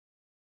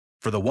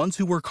For the ones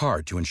who work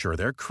hard to ensure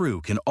their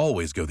crew can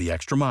always go the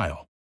extra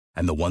mile,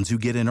 and the ones who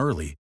get in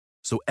early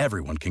so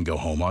everyone can go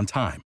home on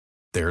time,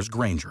 there's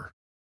Grainger,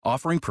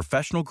 offering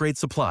professional-grade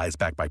supplies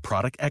backed by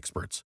product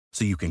experts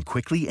so you can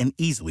quickly and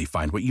easily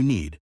find what you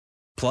need.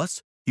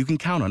 Plus, you can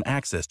count on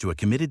access to a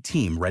committed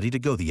team ready to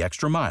go the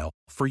extra mile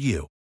for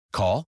you.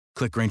 Call,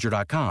 click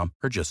Grainger.com,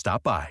 or just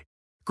stop by.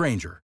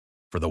 Grainger,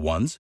 for the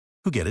ones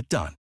who get it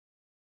done.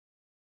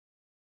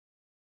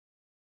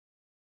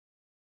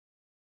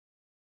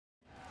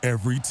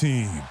 Every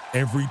team,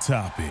 every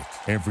topic,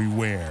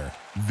 everywhere.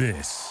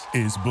 This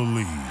is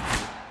Believe.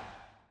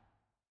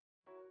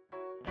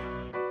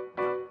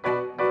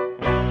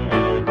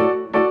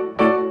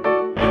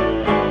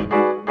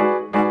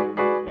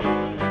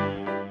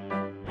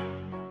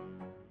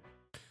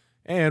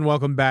 And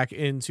welcome back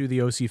into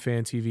the OC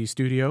Fan TV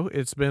studio.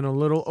 It's been a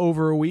little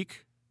over a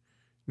week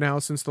now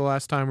since the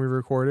last time we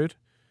recorded.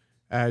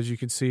 As you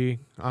can see,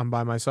 I'm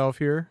by myself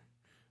here,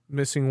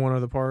 missing one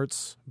of the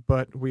parts,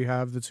 but we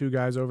have the two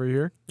guys over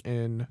here,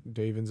 and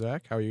Dave and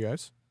Zach. How are you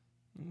guys?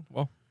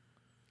 Well,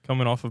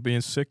 coming off of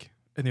being sick,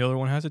 and the other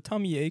one has a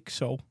tummy ache,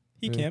 so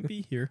he can't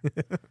be here.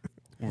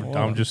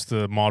 I'm just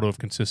the motto of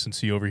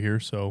consistency over here,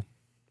 so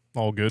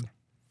all good.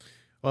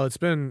 Well, it's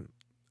been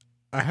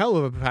a hell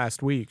of a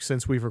past week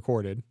since we've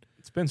recorded.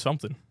 It's been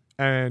something.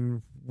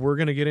 And we're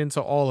going to get into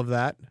all of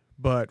that,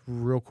 but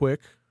real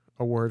quick,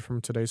 a word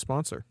from today's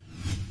sponsor.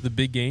 The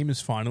big game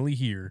is finally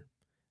here.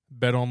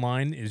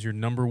 BetOnline is your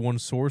number one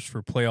source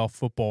for playoff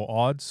football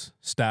odds,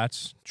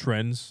 stats,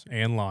 trends,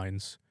 and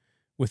lines.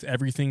 With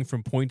everything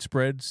from point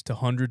spreads to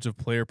hundreds of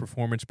player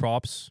performance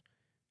props,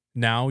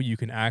 now you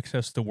can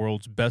access the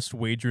world's best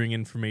wagering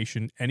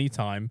information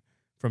anytime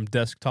from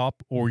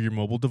desktop or your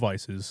mobile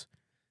devices.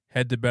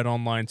 Head to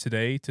BetOnline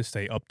today to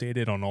stay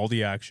updated on all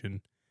the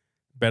action.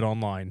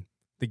 BetOnline,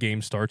 the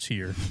game starts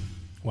here.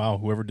 Wow,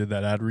 whoever did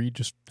that ad read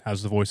just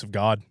has the voice of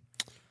God.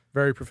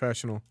 Very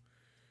professional.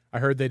 I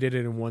heard they did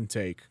it in one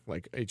take,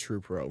 like a true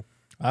pro.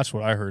 That's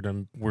what I heard,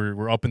 and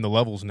we're up in the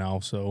levels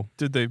now, so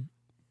Did they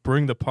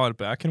bring the pod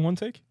back in one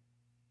take?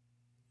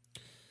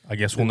 I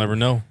guess we'll never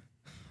know.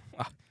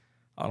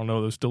 I don't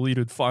know. Those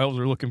deleted files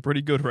are looking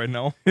pretty good right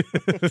now.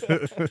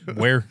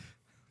 Where?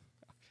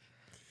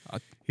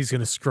 He's going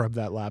to scrub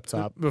that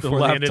laptop The before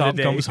the end of laptop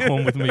the day. comes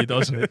home with me,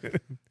 doesn't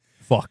it?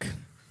 Fuck.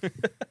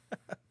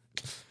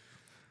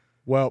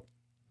 Well,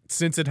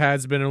 since it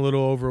has been a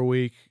little over a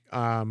week,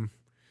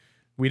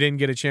 we didn't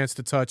get a chance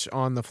to touch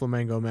on the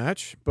Flamengo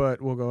match,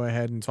 but we'll go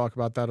ahead and talk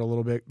about that a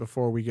little bit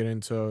before we get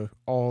into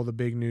all the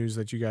big news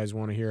that you guys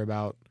want to hear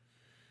about.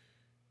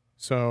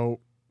 So,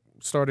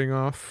 starting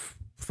off,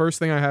 first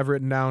thing I have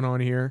written down on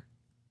here,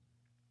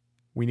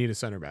 we need a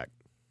center back.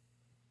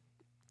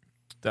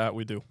 That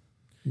we do.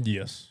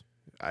 Yes.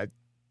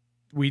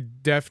 We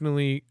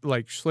definitely,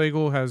 like,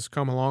 Schlegel has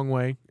come a long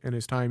way in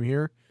his time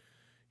here.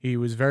 He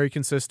was very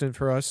consistent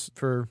for us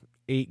for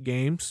 8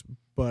 games,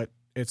 but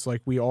it's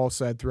like we all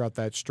said throughout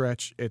that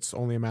stretch, it's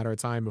only a matter of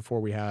time before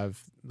we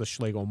have the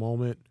Schlegel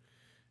moment.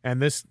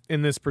 And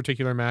in this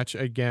particular match,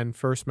 again,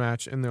 first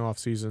match in the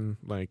offseason,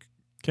 like,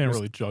 Can't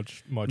really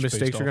judge much.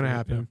 mistakes are going to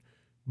happen.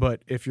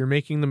 But if you're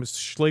making the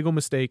Schlegel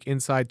mistake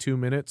inside 2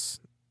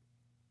 minutes,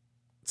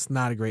 it's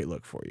not a great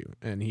look for you.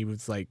 And he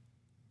was like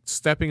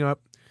stepping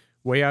up,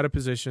 way out of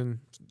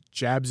position,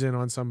 jabs in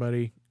on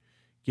somebody,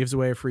 gives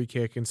away a free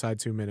kick inside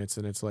 2 minutes.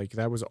 And it's like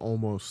that was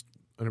almost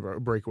a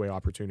breakaway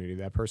opportunity.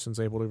 That person's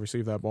able to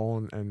receive that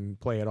ball and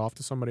play it off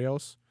to somebody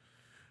else.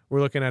 We're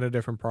looking at a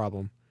different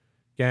problem.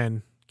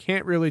 Again,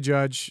 can't really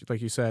judge,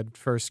 like you said,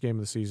 first game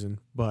of the season,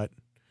 but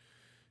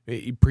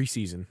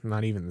preseason,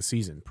 not even the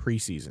season,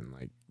 preseason.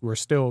 Like, we're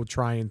still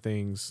trying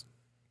things.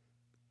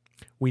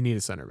 We need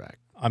a center back.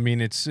 I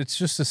mean, it's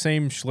just the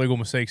same Schlegel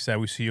mistakes that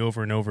we see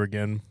over and over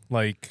again.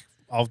 Like,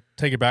 I'll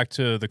take it back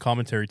to the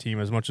commentary team.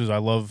 As much as I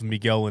love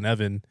Miguel and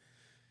Evan,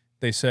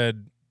 they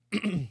said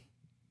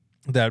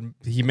that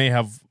he may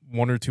have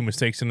 1 or 2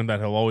 mistakes in him that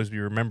he'll always be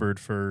remembered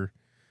for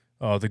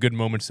the good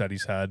moments that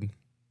he's had.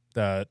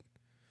 That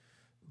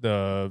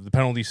the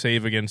penalty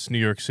save against New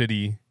York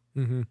City.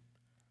 Mm-hmm.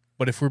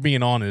 But if we're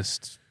being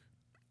honest,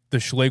 the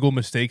Schlegel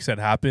mistakes that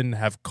happen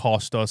have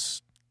cost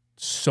us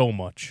so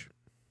much.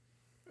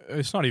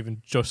 It's not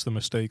even just the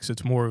mistakes.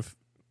 It's more of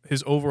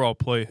his overall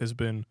play has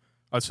been,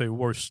 I'd say,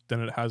 worse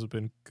than it has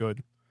been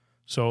good.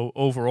 So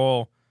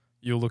overall,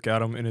 you look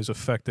at him and his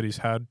effect that he's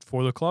had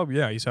for the club.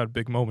 Yeah, he's had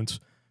big moments.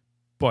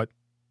 But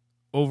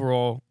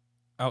overall,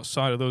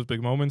 outside of those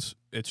big moments,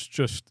 it's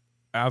just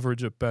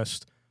average at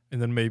best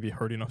and then maybe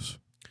hurting us.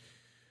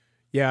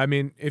 Yeah, I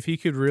mean, if he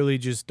could really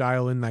just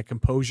dial in that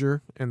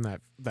composure and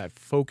that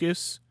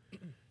focus,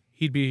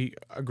 he'd be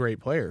a great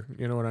player.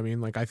 You know what I mean?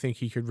 Like, I think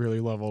he could really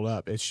level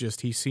up. It's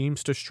just he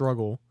seems to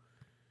struggle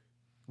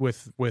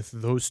with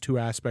those two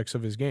aspects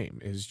of his game,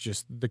 is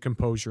just the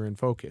composure and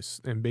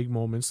focus. In big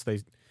moments,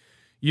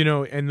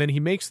 and then he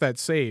makes that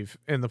save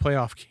in the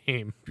playoff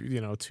game,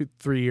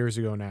 2-3 years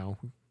ago now.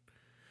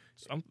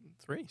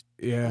 3.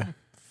 Yeah.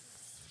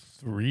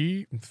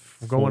 3?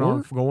 Going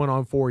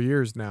on 4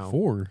 years now.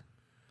 4.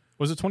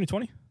 Was it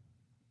 2020?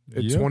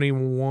 Yep.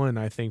 21,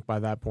 I think, by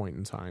that point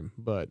in time.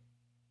 But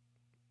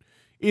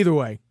either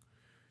way,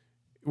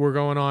 we're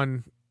going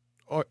on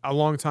a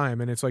long time,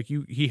 and it's like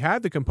he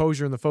had the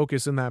composure and the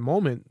focus in that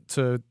moment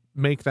to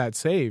make that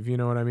save. You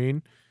know what I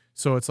mean?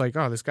 So it's like,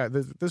 oh,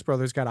 this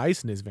brother's got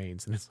ice in his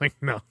veins, and it's like,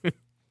 no,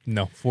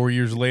 No. 4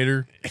 years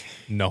later,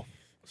 no.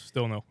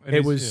 Still no. And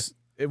it was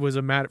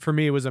a matter for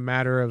me. It was a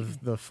matter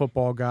of the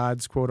football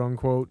gods, quote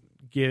unquote,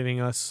 giving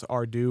us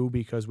our due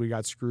because we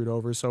got screwed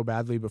over so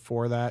badly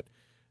before that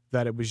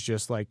it was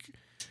just like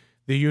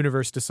the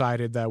universe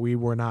decided that we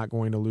were not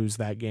going to lose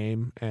that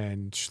game,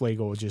 and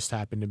Schlegel just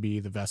happened to be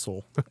the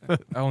vessel.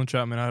 Alan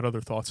Chapman had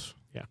other thoughts.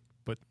 Yeah.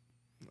 But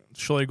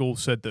Schlegel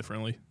said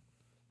differently.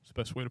 It's the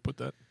best way to put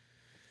that.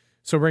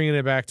 So bringing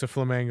it back to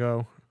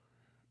Flamengo,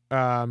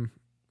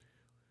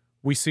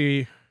 we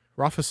see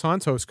Rafa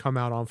Santos come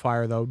out on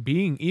fire, though,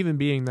 being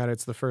that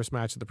it's the first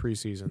match of the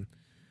preseason.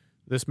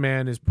 This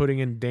man is putting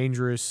in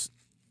dangerous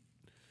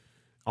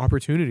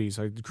opportunities,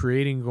 like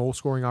creating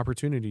goal-scoring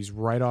opportunities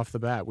right off the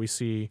bat. We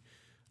see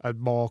a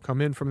ball come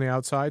in from the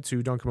outside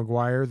to Duncan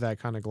McGuire that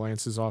kind of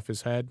glances off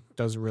his head,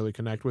 doesn't really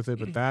connect with it,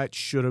 but that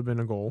should have been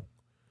a goal.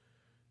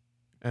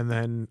 And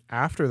then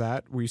after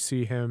that, we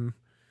see him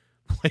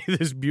play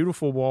this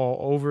beautiful ball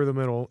over the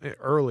middle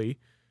early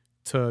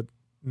to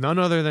none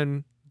other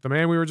than the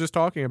man we were just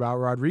talking about,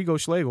 Rodrigo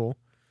Schlegel.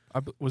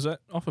 Was that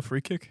off a free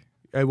kick?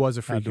 It was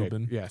a free Had to have kick,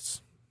 been.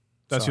 yes.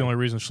 That's Sorry. the only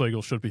reason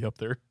Schlegel should be up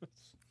there.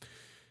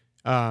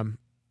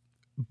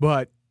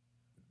 But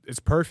it's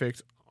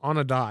perfect on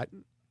a dot.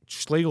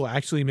 Schlegel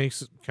actually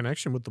makes a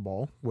connection with the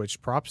ball, which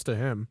props to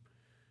him.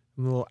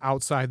 A little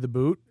outside the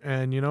boot,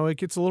 and it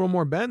gets a little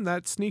more bend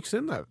that sneaks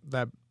in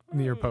that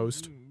near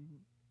post.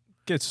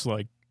 Gets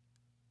like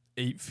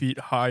 8 feet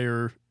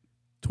higher,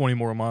 20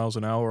 more miles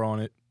an hour on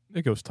it.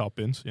 It goes top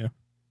bins, yeah.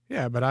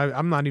 Yeah, but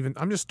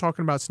I'm just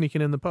talking about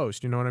sneaking in the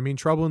post. You know what I mean?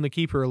 Troubling the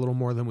keeper a little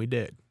more than we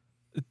did.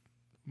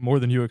 More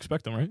than you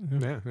expect them, right?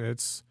 Yeah,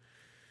 it's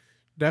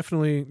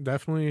definitely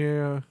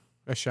a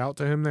shout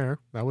to him there.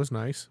 That was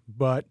nice.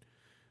 But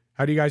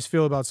how do you guys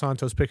feel about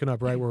Santos picking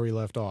up right where we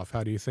left off?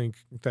 How do you think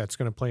that's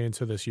going to play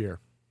into this year?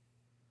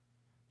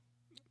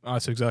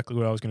 That's exactly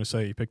what I was going to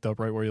say. He picked up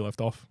right where he left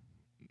off.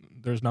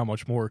 There's not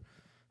much more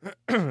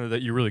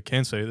that you really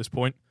can say at this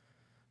point.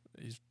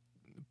 He's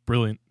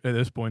brilliant at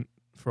this point,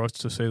 for us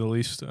to say the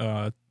least.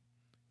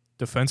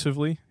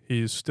 Defensively,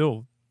 he's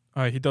still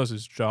he does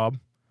his job.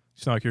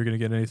 It's not like you're going to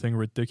get anything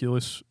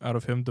ridiculous out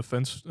of him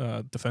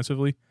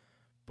defensively,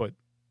 but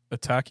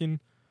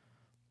attacking,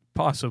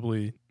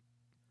 possibly.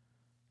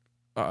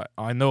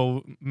 I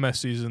know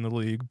Messi's in the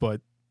league,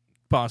 but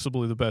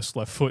possibly the best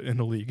left foot in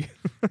the league.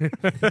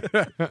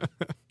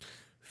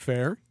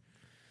 Fair.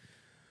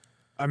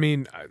 I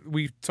mean,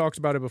 we talked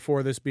about it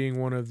before, this being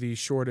one of the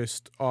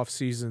shortest off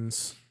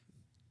seasons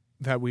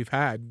that we've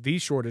had. The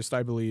shortest,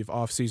 I believe,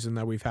 off season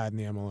that we've had in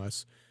the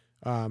MLS.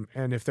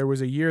 And if there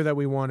was a year that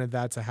we wanted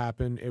that to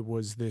happen, it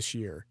was this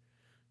year,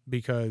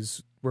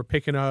 because we're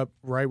picking up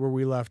right where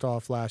we left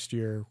off last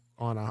year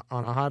on a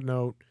hot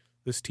note.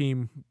 This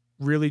team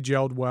really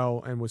gelled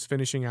well and was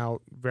finishing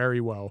out very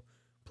well,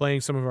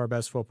 playing some of our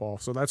best football.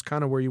 So that's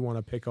kind of where you want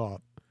to pick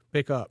up.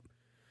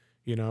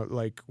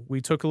 Like, we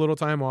took a little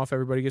time off.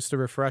 Everybody gets to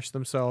refresh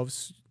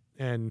themselves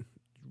and,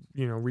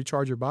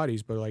 recharge your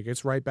bodies. But, like,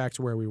 it's right back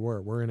to where we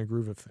were. We're in a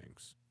groove of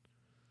things.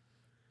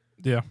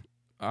 Yeah.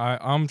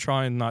 I'm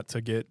trying not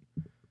to get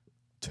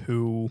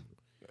too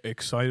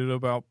excited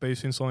about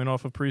basing something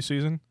off of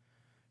preseason.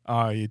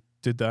 I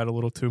did that a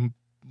little too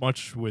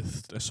much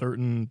with a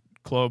certain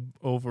club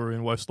over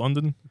in West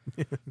London.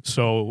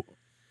 So,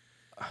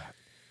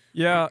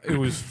 yeah, it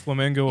was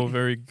Flamengo, a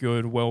very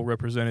good,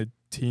 well-represented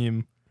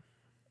team.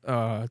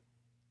 But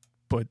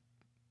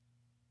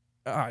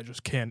I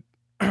just can't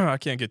I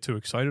can't get too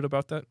excited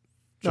about that.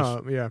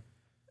 Yeah.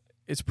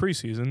 It's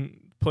preseason.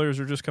 Players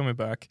are just coming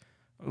back.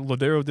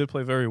 Ladero did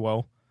play very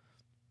well.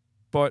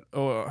 But, I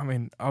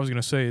was going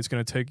to say it's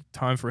going to take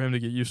time for him to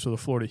get used to the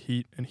Florida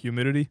heat and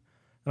humidity.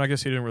 And I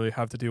guess he didn't really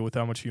have to deal with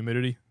that much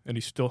humidity, and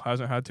he still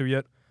hasn't had to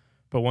yet.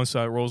 But once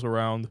that rolls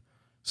around,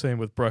 same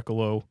with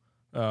Brecalo,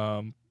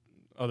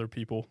 other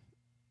people,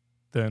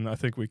 then I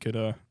think we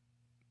could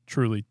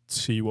truly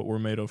see what we're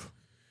made of.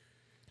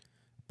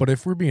 But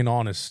if we're being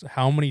honest,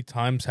 how many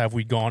times have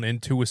we gone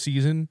into a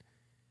season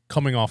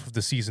coming off of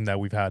the season that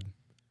we've had?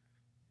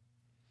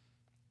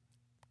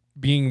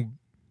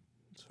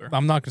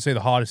 I'm not going to say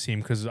the hottest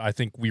team, because I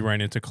think we ran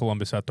into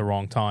Columbus at the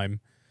wrong time.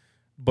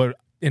 But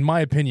in my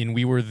opinion,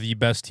 we were the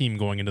best team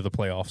going into the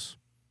playoffs.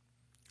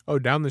 Oh,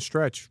 down the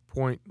stretch,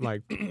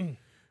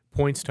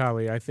 points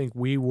tally, I think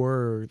we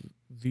were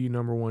the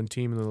number one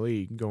team in the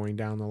league going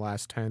down the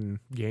last 10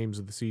 games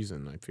of the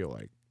season, I feel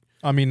like.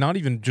 I mean, not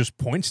even just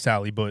points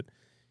tally, but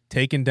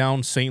taking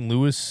down St.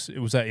 Louis. It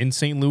was that in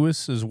St.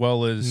 Louis, as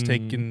well as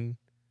taking...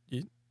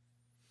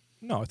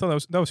 No, I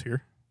thought that was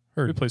here.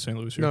 Heard. We played St.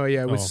 Louis here. No,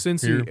 yeah, it was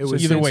Cincy. Here. It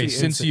was either Cincy way, and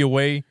Cincy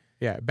away.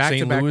 Yeah, St.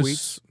 back-to-back Louis,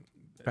 weeks.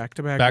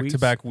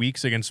 Back-to-back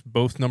weeks against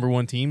both number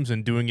one teams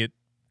and doing it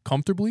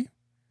comfortably.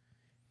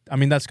 I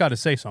mean, that's got to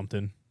say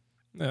something.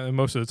 And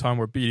most of the time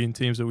we're beating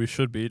teams that we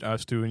should beat,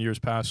 as to in years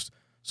past.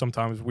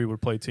 Sometimes we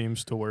would play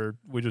teams to where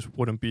we just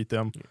wouldn't beat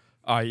them,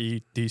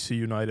 i.e. DC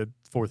United,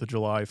 4th of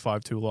July,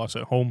 5-2 loss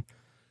at home.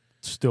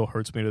 Still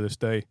hurts me to this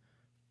day.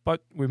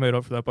 But we made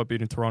up for that by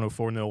beating Toronto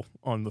 4-0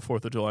 on the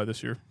 4th of July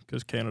this year,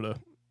 because Canada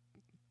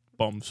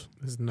bums.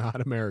 This is not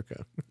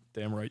America.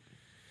 Damn right.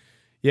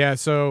 Yeah,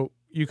 so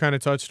you kind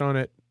of touched on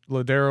it.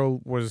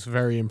 Ladero was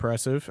very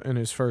impressive in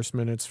his first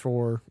minutes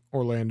for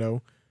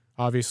Orlando.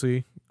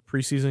 Obviously,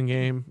 preseason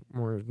game,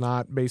 we're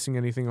not basing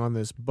anything on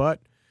this,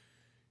 but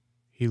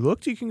he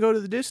can go to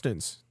the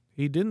distance.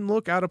 He didn't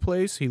look out of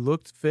place. He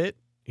looked fit.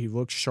 He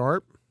looked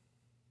sharp.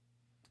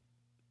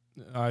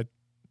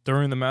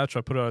 During the match,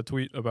 I put out a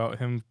tweet about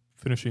him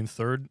finishing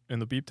third in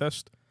the beep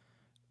test.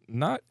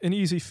 Not an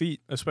easy feat,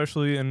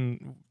 especially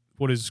in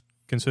what is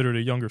considered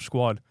a younger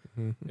squad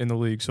in the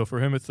league. So for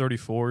him at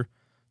 34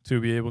 to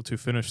be able to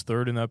finish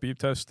third in that beep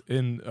test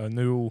in a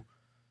new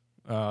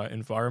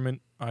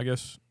environment, I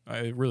guess,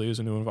 it really is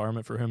a new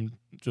environment for him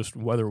just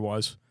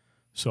weather-wise.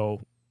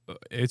 So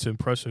it's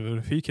impressive. And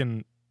if he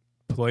can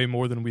play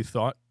more than we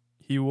thought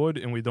he would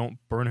and we don't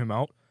burn him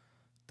out,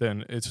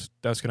 then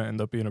that's going to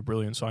end up being a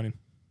brilliant signing.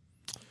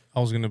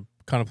 I was going to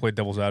kind of play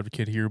devil's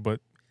advocate here,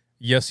 but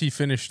yes, he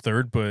finished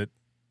third, but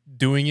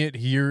doing it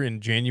here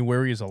in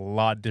January is a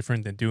lot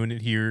different than doing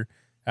it here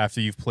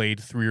after you've played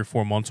 3 or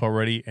 4 months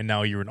already, and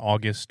now you're in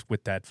August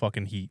with that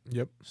fucking heat.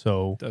 Yep.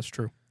 So that's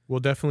true. We'll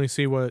definitely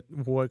see what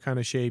kind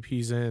of shape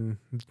he's in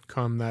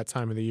come that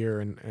time of the year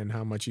and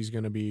how much he's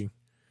going to be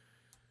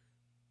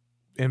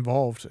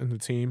involved in the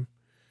team.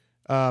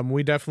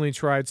 We definitely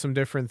tried some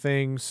different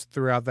things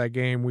throughout that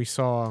game. We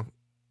saw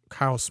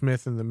Kyle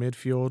Smith in the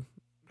midfield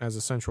as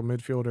a central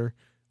midfielder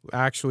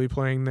actually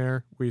playing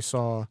there. We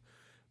saw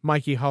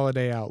Mikey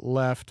Holiday out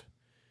left.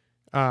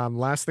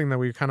 Last thing that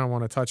we kind of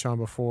want to touch on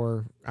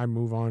before I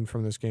move on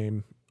from this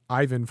game,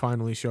 Ivan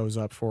finally shows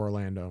up for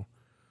Orlando.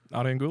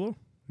 Not Angulo?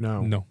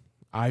 No.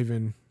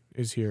 Ivan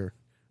is here.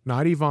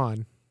 Not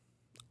Yvonne.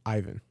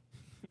 Ivan.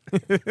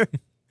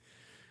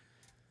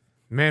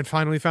 Man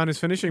finally found his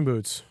finishing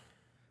boots.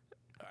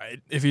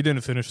 If he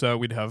didn't finish that,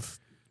 we'd have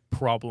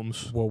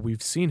problems. Well,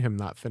 we've seen him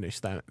not finish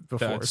that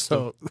before.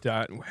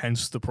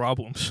 Hence the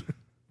problems.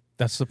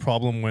 that's the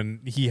problem when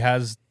he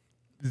has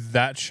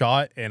that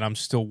shot, and I'm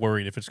still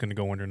worried if it's going to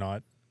go in or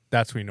not.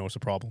 That's when you know it's a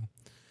problem.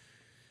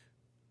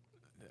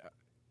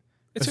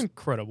 It's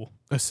incredible.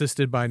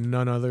 Assisted by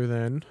none other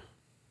than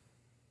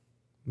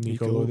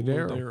Nico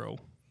Lodero.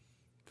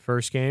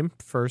 First game,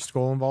 first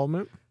goal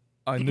involvement.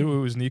 I knew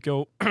it was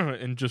Nico,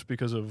 and just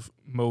because of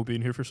Mo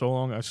being here for so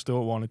long, I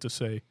still wanted to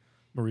say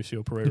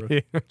Mauricio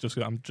Pereira.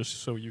 I'm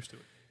just so used to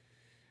it.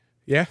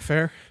 Yeah,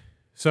 fair.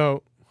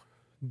 So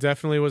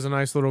definitely was a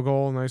nice little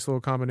goal, nice little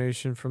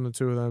combination from the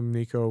two of them.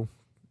 Nico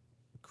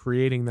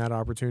creating that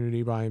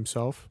opportunity by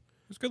himself.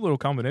 It's a good little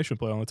combination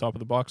play on the top of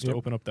the box to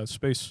open up that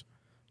space.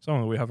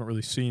 Something that we haven't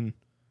really seen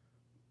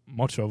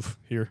much of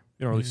here.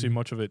 You don't really see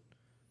much of it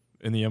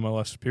in the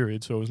MLS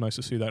period, so it was nice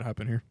to see that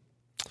happen here.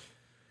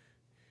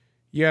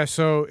 Yeah,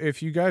 so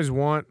if you guys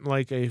want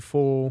like a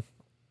full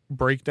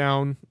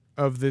breakdown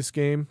of this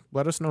game,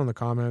 let us know in the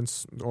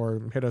comments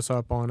or hit us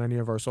up on any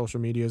of our social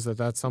medias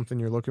that's something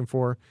you're looking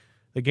for.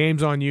 The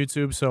game's on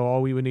YouTube, so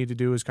all we would need to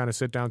do is kind of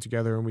sit down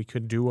together and we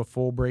could do a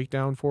full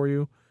breakdown for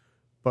you.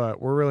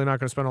 But we're really not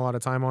going to spend a lot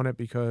of time on it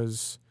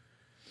because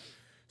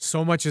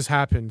so much has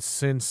happened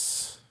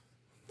since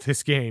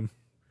this game.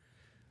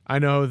 I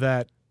know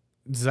that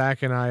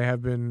Zach and I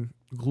have been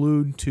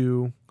glued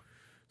to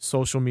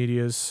social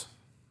medias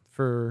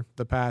for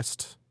the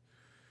past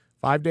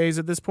 5 days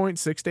at this point,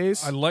 6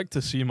 days. I'd like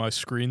to see my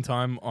screen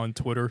time on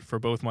Twitter for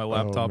both my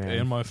laptop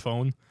and my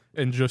phone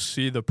and just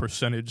see the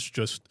percentage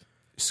just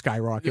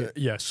skyrocket.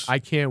 Yes. I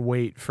can't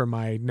wait for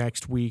my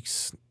next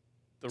week's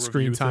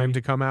screen time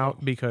to come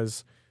out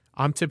because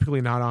I'm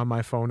typically not on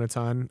my phone a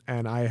ton,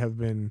 and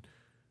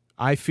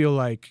I feel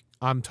like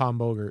I'm Tom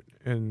Bogert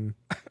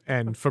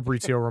and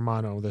Fabrizio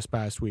Romano this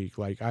past week.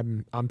 Like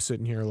I'm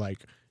sitting here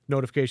like,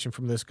 notification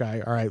from this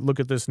guy. All right, look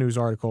at this news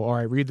article. All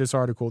right, read this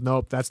article.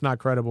 Nope, that's not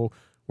credible.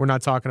 We're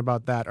not talking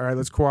about that. All right,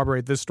 let's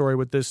corroborate this story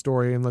with this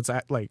story, and let's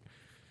act like.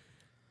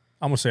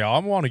 I'm going to say, I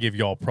want to give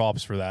y'all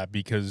props for that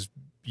because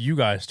you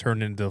guys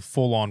turned into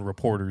full-on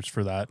reporters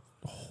for that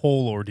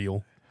whole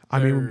ordeal. I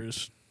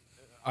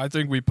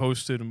think we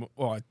posted,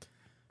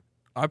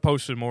 I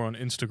posted more on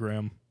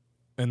Instagram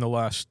in the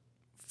last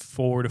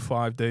 4 to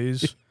 5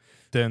 days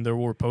than there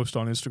were posts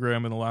on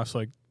Instagram in the last,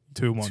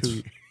 2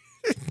 months.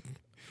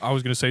 I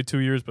was going to say 2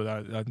 years, but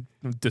I'm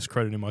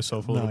discrediting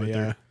myself a little bit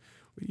there.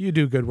 You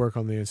do good work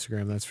on the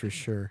Instagram, that's for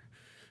sure.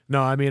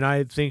 No, I mean,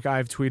 I think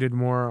I've tweeted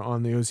more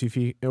on the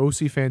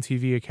OC Fan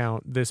TV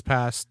account this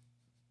past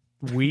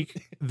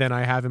week than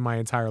I have in my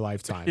entire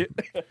lifetime,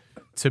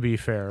 to be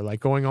fair. Like,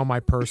 going on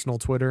my personal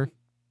Twitter,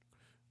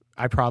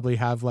 I probably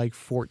have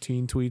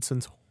 14 tweets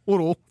in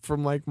total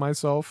from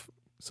myself.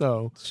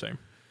 So same.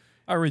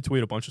 I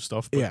retweet a bunch of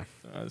stuff, but yeah.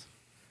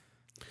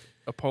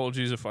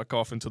 Apologies if I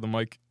cough into the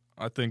mic.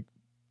 I think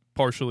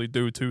partially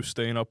due to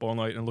staying up all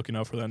night and looking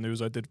out for that news,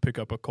 I did pick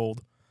up a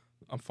cold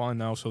I'm fine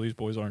now, so these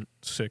boys aren't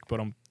sick, but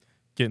I'm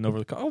getting over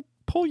the... Oh,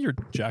 pull your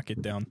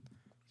jacket down.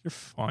 You're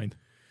fine.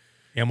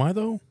 Am I,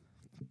 though?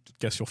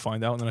 Guess you'll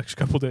find out in the next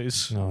couple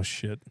days. Oh,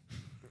 shit.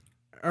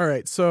 All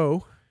right,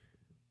 so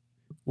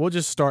we'll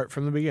just start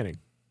from the beginning.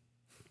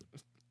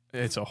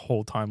 It's a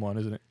whole timeline,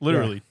 isn't it?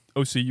 Literally,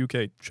 OC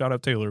UK, shout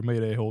out Taylor,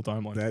 made a whole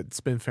timeline. That's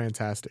been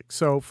fantastic.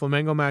 So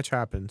Flamengo match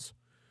happens.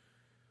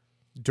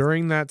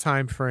 During that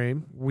time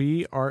frame,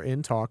 we are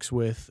in talks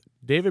with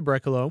David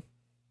Brecalo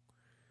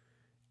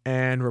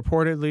and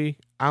reportedly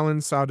Alan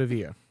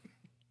Saldivia.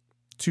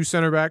 Two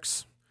center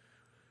backs.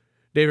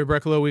 David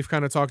Brecalo, we've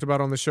kind of talked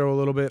about on the show a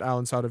little bit.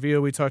 Alan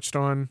Saldivia, we touched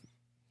on.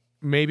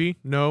 Maybe.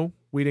 No,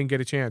 we didn't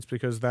get a chance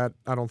because I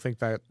don't think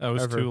that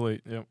was ever. too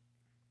late. Yep.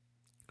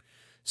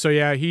 So,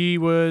 yeah, he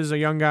was a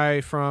young guy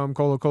from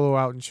Colo Colo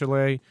out in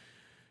Chile.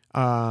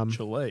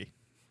 Chile.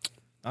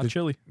 Not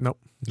Chile. Nope.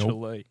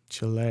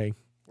 Chile.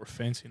 We're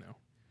fancy now.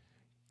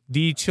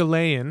 The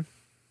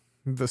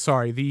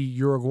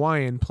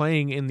Uruguayan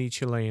playing in the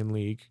Chilean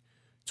league,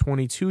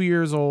 22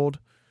 years old,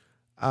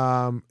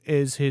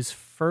 is his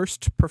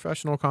first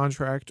professional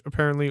contract.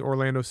 Apparently,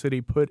 Orlando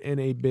City put in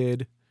a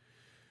bid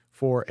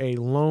for a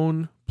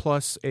loan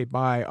plus a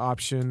buy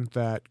option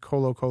that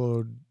Colo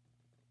Colo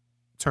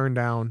turned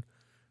down.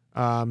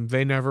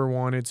 They never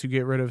wanted to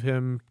get rid of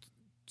him,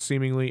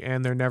 seemingly,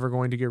 and they're never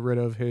going to get rid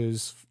of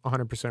his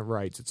 100%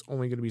 rights. It's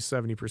only going to be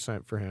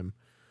 70% for him.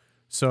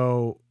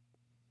 So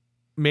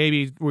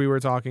maybe we were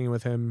talking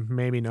with him,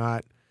 maybe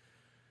not.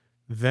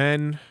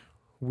 Then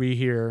we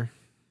hear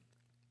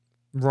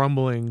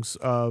rumblings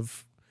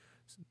of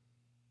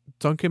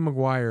Duncan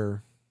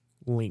Maguire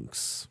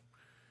links.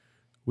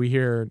 We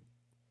hear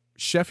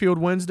Sheffield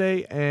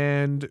Wednesday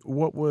and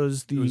what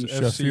was the... It was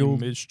Sheffield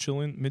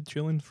FC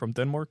Midtjylland from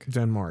Denmark.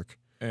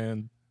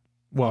 And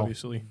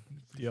obviously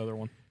the other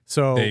one.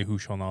 So They who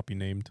shall not be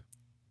named.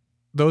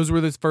 those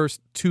were the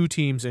first two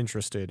teams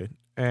interested.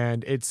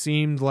 And it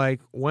seemed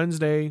like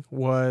Wednesday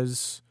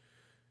was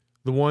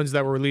the ones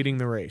that were leading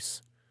the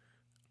race.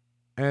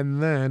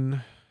 And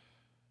then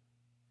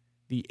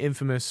the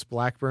infamous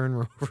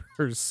Blackburn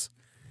Rovers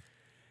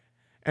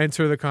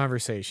enter the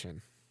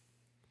conversation.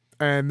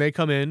 And they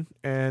come in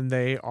and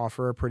they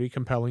offer a pretty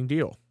compelling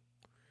deal.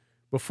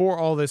 Before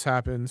all this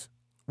happened,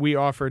 we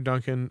offered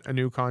Duncan a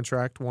new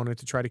contract, wanted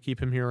to try to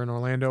keep him here in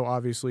Orlando.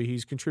 Obviously,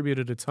 he's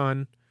contributed a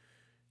ton.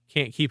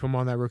 Can't keep him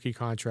on that rookie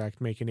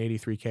contract making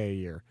 $83K a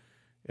year.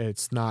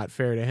 It's not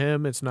fair to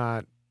him. It's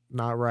not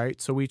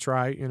right. So we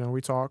try,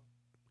 we talk.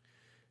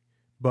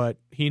 But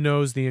he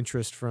knows the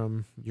interest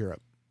from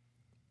Europe.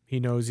 He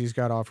knows he's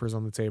got offers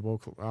on the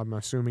table. I'm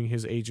assuming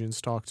his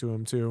agents talk to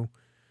him too.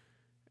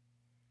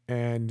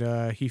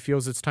 And he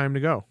feels it's time to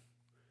go.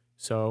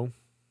 So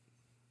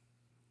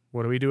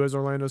what do we do as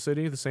Orlando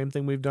City? The same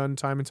thing we've done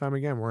time and time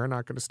again. We're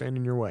not going to stand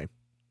in your way.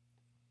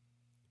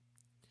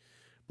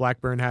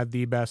 Blackburn had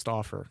the best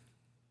offer,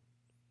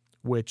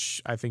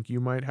 which I think you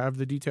might have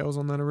the details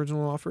on that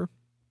original offer.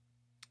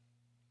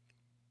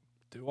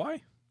 Do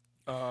I?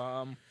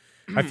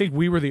 I think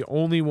we were the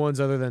only ones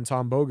other than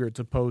Tom Bogert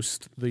to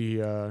post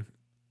the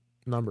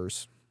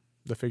numbers,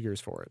 the figures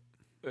for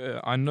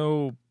it. I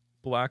know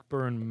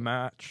Blackburn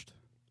matched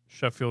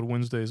Sheffield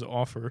Wednesday's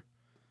offer.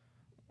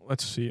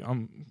 Let's see.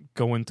 I'm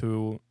going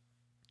to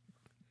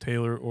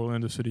Taylor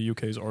Orlando City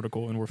UK's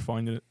article, and we're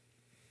finding it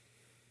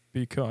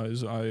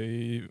because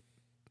I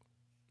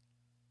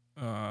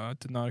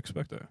did not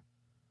expect that.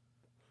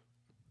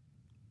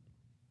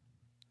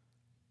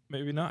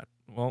 Maybe not.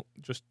 Well,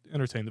 just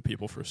entertain the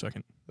people for a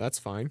second. That's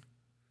fine.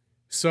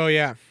 So,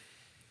 yeah,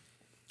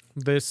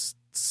 this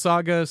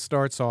saga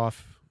starts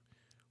off.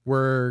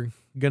 We're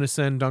going to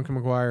send Duncan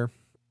Maguire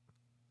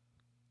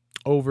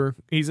over.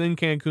 He's in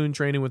Cancun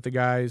training with the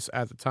guys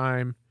at the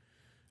time.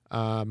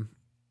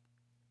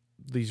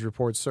 These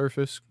reports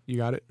surface. You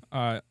got it?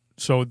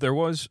 So there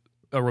was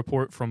a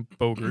report from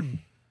Bogert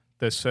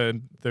that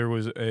said there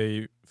was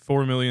a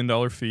 $4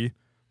 million fee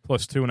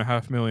plus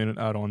 $2.5 million in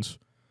add-ons.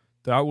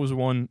 That was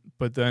one,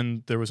 but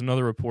then there was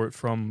another report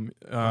from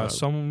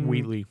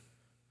Wheatley.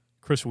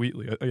 Chris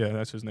Wheatley. Yeah,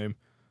 that's his name.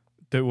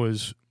 That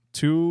was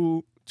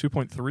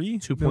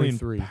 2.3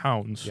 million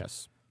pounds.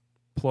 Yes.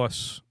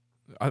 Plus,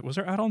 was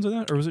there add-ons in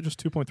that, or was it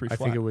just 2.3 flat? I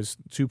think it was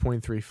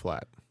 2.3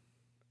 flat.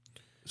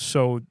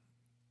 So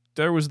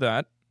there was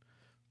that.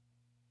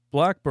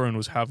 Blackburn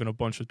was having a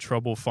bunch of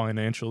trouble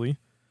financially.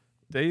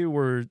 They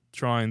were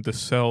trying to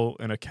sell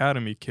an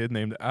academy kid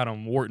named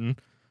Adam Wharton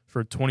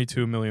for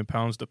 £22 million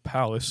to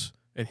Palace,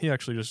 and he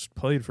actually just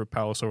played for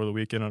Palace over the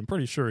weekend. I'm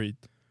pretty sure he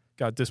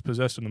got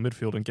dispossessed in the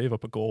midfield and gave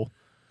up a goal.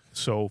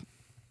 So,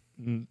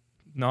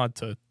 nod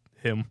to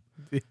him.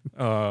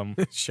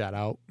 Shout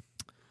out.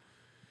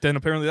 Then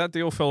apparently that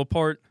deal fell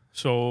apart,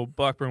 so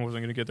Blackburn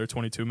wasn't going to get their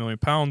 £22 million,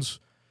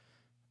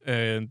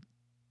 and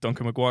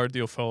Duncan Maguire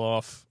deal fell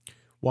off.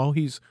 While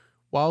he's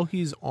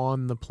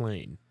on the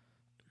plane.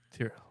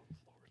 Dear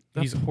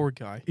Lord, that poor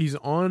guy. He's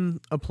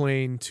on a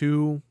plane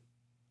to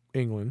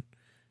England,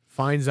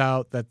 finds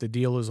out that the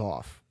deal is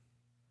off.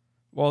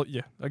 Well,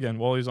 yeah, again,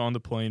 while he's on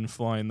the plane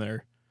flying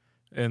there,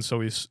 and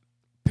so he's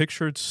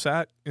pictured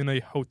sat in a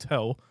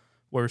hotel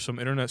where some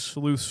internet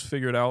sleuths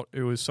figured out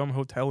it was some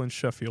hotel in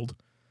Sheffield.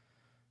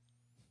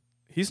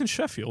 He's in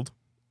Sheffield.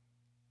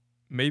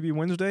 Maybe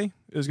Wednesday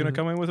is going to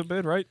come in with a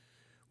bid, right?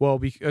 Well,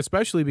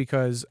 especially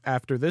because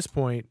after this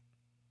point,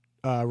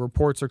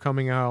 reports are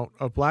coming out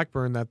of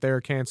Blackburn that they're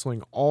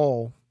canceling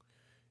all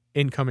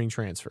incoming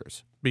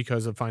transfers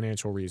because of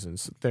financial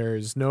reasons.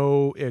 There's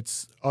no,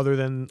 it's other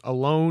than a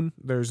loan,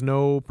 there's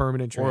no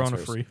permanent transfers. Or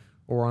on a free.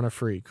 Or on a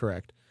free,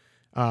 correct.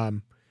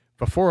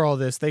 Before all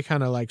this, they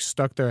kind of like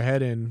stuck their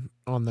head in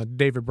on the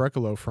David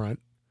Brecalo front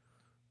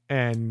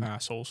and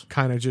assholes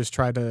kind of just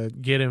tried to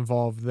get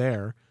involved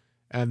there.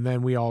 And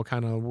then we all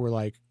kind of were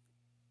like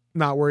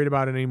not worried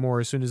about it anymore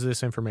as soon as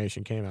this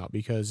information came out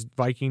because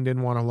Viking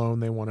didn't want a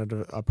loan. They wanted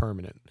a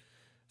permanent.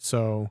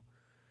 So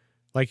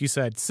like you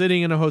said,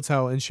 sitting in a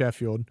hotel in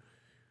Sheffield,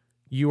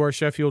 you are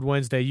Sheffield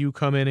Wednesday. You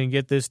come in and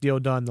get this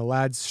deal done. The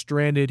lad's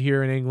stranded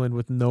here in England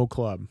with no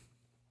club.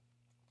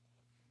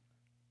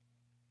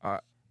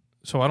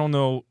 So I don't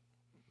know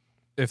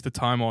if the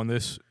time on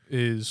this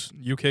is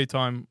UK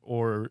time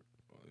or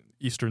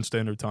Eastern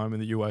Standard Time in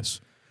the US,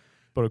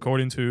 but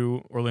according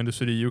to Orlando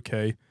City,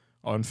 UK,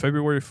 on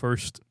February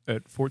 1st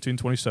at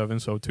 14:27,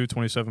 so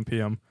 2:27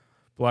 p.m.,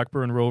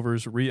 Blackburn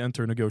Rovers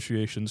re-enter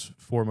negotiations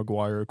for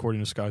Maguire,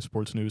 according to Sky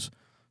Sports News.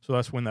 So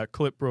that's when that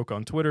clip broke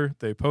on Twitter.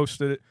 They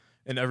posted it,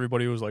 and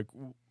everybody was like,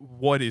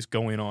 what is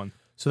going on?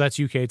 So that's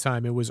UK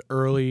time. It was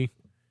early.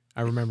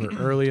 I remember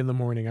early in the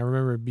morning. I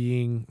remember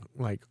being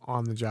like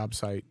on the job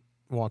site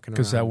walking around.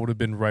 Because that would have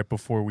been right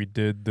before we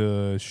did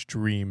the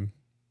stream,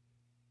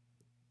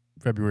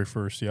 February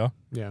 1st, yeah?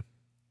 Yeah.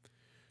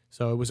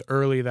 So it was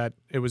early that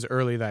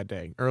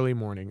day, early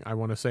morning. I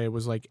want to say it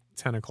was like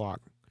 10 o'clock.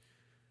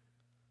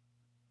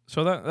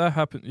 So that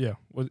happened, yeah.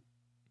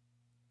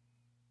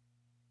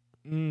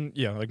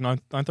 Yeah, like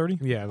 9:30?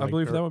 Yeah. I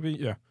believe that would be,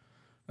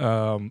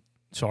 yeah.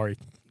 Sorry,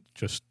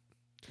 just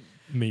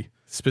me.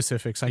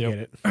 Specifics, I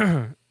get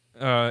it.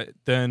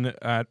 Then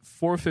at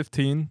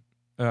 4:15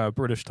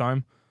 British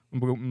time,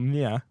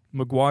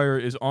 Maguire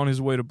is on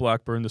his way to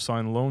Blackburn to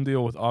sign a loan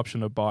deal with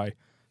option to buy.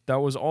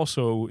 That was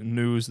also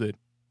news that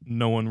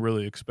no one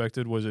really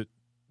expected. Was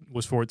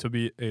for it to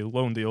be a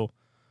loan deal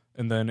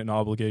and then an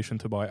obligation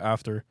to buy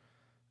after.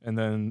 And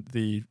then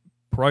the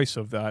price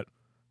of that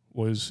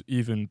was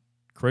even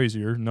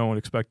crazier. No one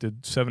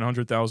expected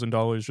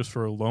 $700,000 just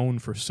for a loan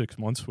for 6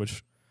 months,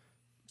 which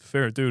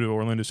fair due to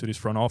Orlando City's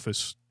front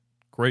office,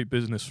 great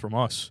business from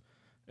us.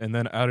 And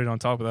then added on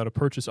top of that a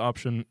purchase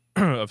option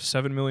of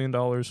 $7 million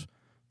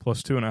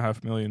plus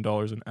 $2.5 million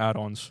in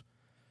add-ons.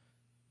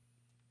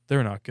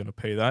 They're not going to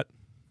pay that.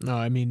 No,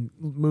 I mean,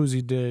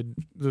 Muzi did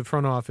the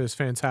front office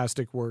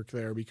fantastic work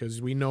there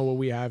because we know what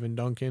we have in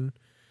Duncan.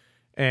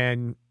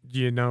 And,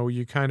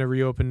 you kind of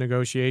reopen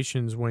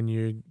negotiations when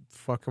you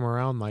fuck them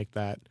around like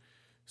that.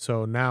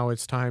 So now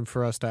it's time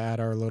for us to add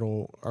our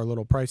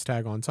little price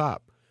tag on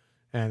top.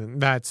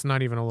 And that's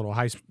not even a little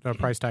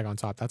price tag on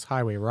top. That's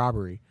highway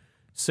robbery.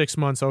 6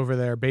 months over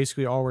there,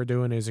 basically all we're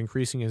doing is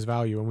increasing his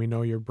value. And we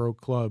know your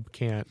broke club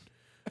can't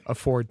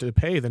afford to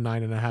pay the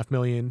 $9.5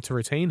 million to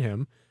retain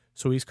him.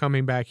 So he's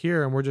coming back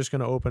here, and we're just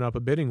going to open up a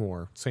bidding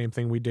war. Same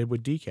thing we did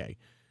with DK,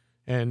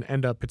 and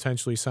end up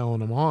potentially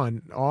selling him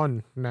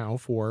on now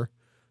for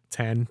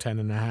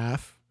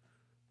 10.5.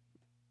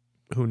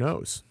 Who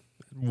knows?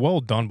 Well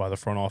done by the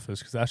front office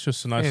because that's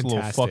just a nice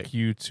little fuck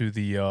you to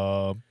the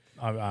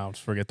I don't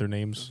forget their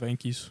names. The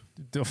Vankies.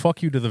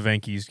 Fuck you to the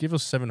Vankies. Give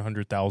us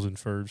 $700,000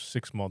 for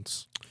 6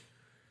 months.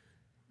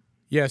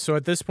 Yeah. So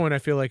at this point, I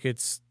feel like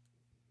it's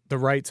the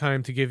right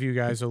time to give you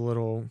guys a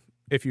little.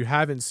 If you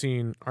haven't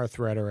seen our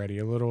thread already,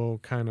 a little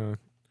kind of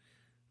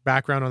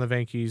background on the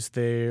Vankies.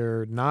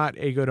 They're not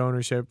a good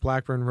ownership.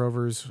 Blackburn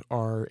Rovers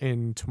are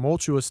in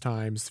tumultuous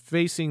times,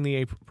 facing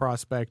the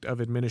prospect of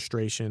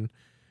administration.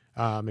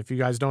 If you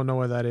guys don't know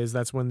what that is,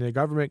 that's when the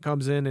government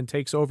comes in and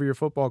takes over your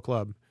football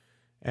club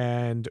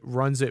and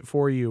runs it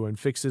for you and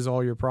fixes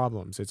all your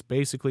problems. It's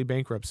basically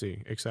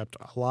bankruptcy, except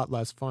a lot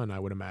less fun, I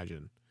would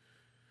imagine.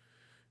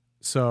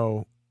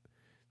 So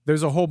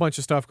there's a whole bunch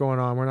of stuff going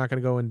on. We're not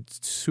going to go in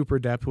super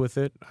depth with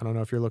it. I don't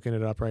know if you're looking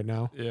it up right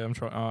now. Yeah, I'm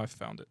trying. I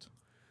found it.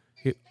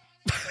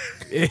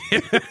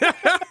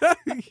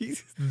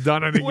 He's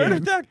done it again. Where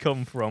did that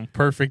come from?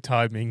 Perfect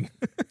timing.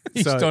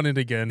 He's done it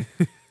again.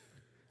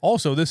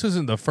 Also, this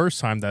isn't the first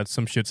time that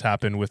some shit's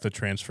happened with the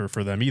transfer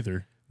for them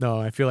either. No,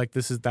 I feel like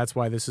that's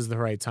why this is the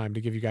right time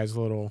to give you guys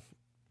a little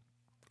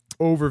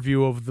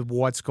overview of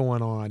what's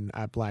going on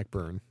at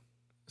Blackburn.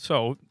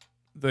 So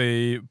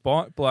they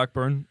bought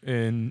Blackburn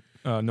in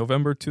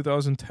November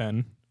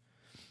 2010.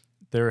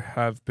 There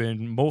have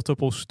been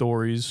multiple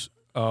stories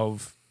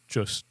of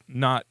just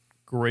not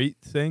great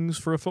things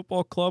for a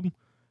football club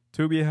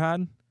to be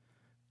had.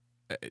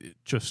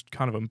 Just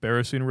kind of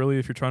embarrassing, really,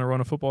 if you're trying to run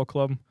a football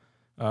club.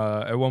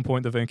 At one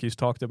point, the Vankies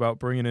talked about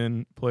bringing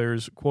in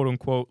players,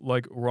 quote-unquote,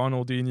 like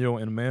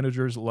Ronaldinho and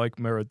managers like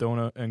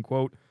Maradona, end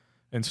quote.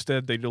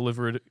 Instead, they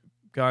delivered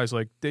guys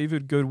like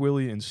David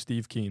Goodwillie and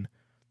Steve Keane.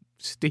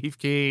 Steve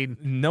Keane.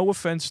 No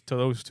offense to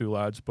those two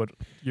lads, but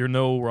you're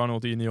no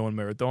Ronaldinho and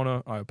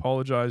Maradona. I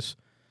apologize.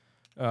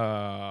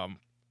 I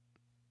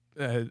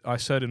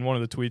said in one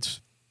of the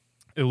tweets,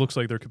 it looks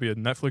like there could be a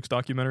Netflix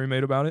documentary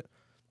made about it,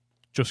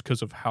 just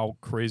because of how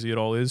crazy it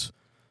all is.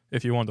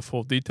 If you want the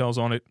full details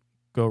on it,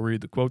 go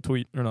read the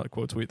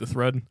the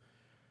thread.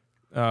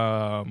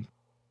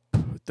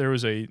 There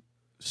was a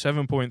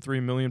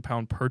 £7.3 million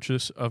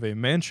purchase of a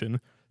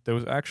mansion that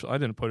was actually, I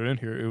didn't put it in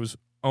here, it was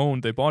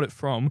owned, they bought it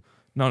from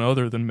none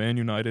other than Man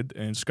United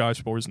and Sky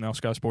Sports, now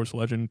Sky Sports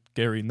legend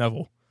Gary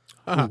Neville.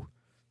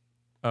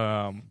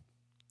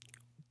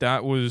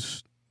 That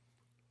was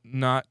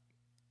not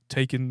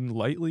taken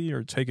lightly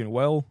or taken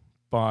well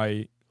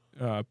by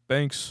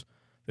banks.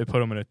 They put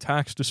them in a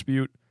tax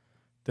dispute.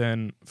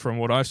 Then, from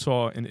what I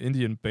saw, an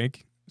Indian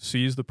bank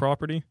seized the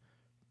property,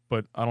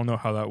 but I don't know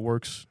how that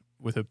works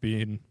with it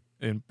being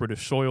in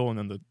British soil. And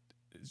then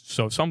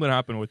so something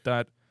happened with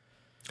that.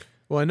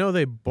 Well, I know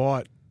they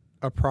bought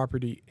a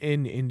property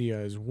in India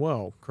as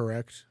well,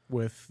 correct?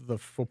 With the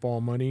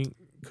football money,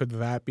 could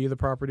that be the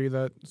property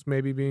that's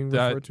maybe being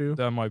referred to?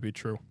 That might be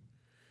true.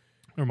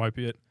 Or might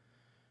be it.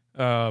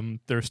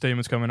 There are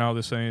statements coming out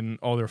that saying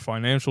all their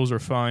financials are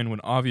fine,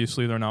 when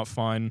obviously they're not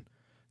fine.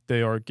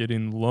 They are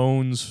getting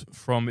loans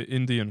from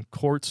Indian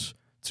courts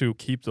to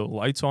keep the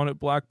lights on at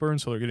Blackburn,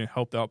 so they're getting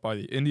helped out by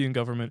the Indian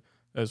government,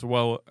 as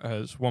well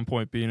as one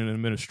point being an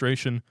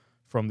administration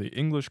from the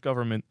English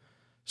government.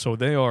 So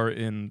they are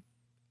in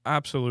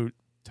absolute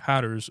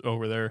tatters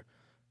over there,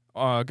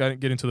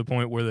 getting to the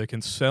point where they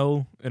can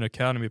sell an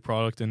academy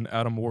product in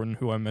Adam Wharton,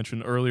 who I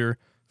mentioned earlier,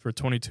 for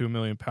 £22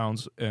 million,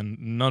 and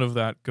none of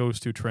that goes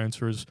to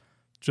transfers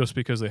just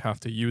because they have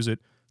to use it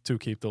to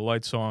keep the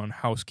lights on,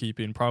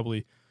 housekeeping,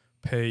 probably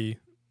pay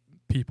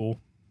people,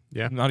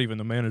 not even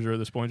the manager at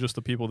this point, just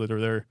the people that are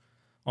there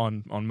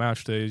on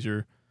match days,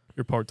 your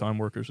part-time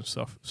workers and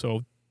stuff.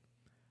 So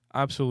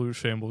absolute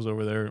shambles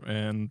over there,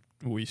 and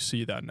we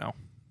see that now.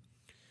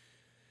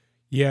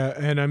 Yeah,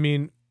 and I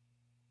mean,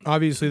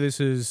 obviously this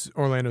is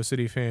Orlando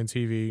City Fan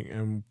TV,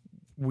 and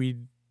we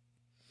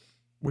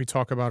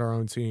talk about our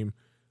own team,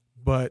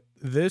 but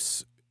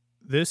this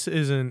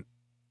isn't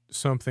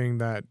something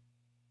that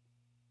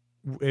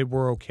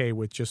we're okay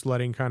with just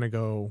letting kind of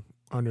go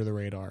under the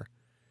radar.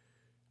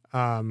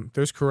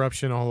 There's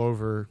corruption all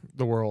over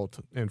the world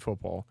in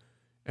football,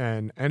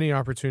 and any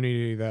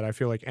opportunity that I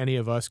feel like any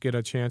of us get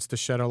a chance to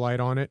shed a light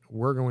on it,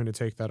 we're going to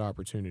take that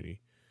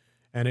opportunity.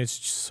 And it's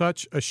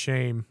such a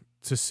shame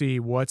to see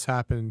what's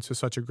happened to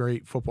such a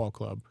great football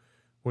club,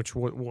 which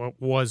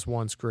was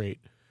once great,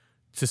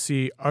 to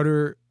see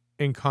utter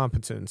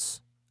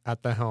incompetence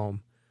at the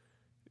helm,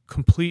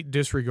 complete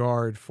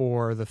disregard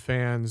for the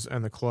fans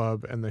and the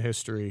club and the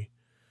history,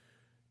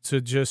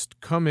 to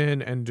just come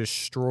in and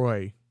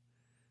destroy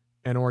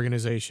an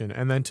organization.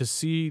 And then to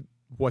see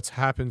what's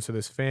happened to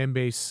this fan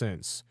base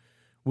since.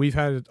 We've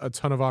had a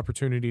ton of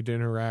opportunity to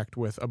interact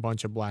with a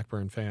bunch of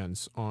Blackburn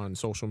fans on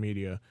social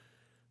media.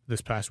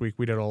 This past week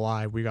we did a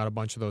live. We got a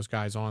bunch of those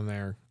guys on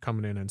there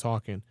coming in and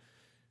talking.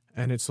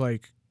 And it's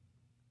like,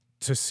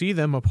 to see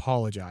them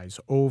apologize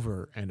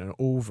over and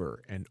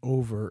over and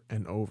over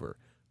and over,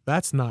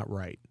 that's not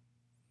right.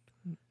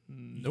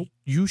 Nope.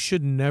 You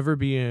should never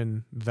be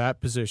in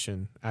that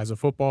position as a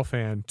football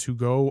fan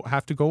to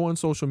have to go on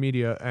social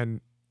media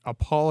and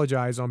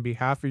apologize on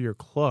behalf of your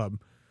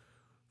club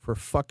for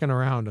fucking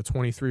around a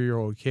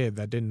 23-year-old kid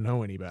that didn't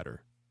know any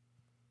better.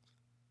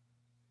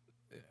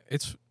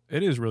 It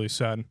is really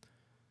sad.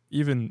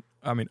 Even,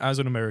 I mean, as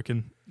an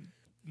American,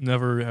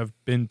 never have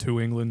been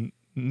to England,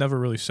 never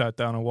really sat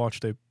down and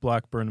watched a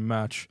Blackburn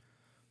match.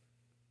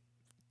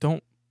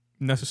 Don't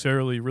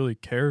necessarily really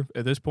care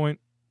at this point.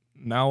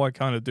 Now I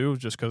kind of do,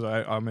 just because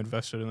I'm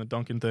invested in the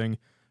Duncan thing.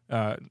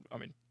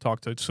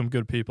 Talk to some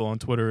good people on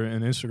Twitter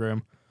and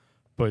Instagram.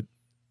 But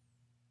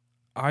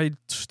I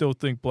still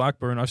think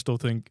Blackburn, I still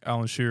think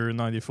Alan Shearer in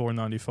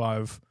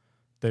 94-95,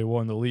 they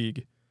won the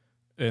league.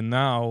 And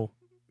now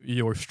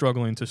you're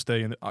struggling to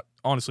stay in.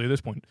 Honestly, at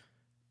this point,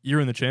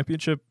 you're in the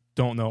championship,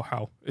 don't know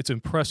how. It's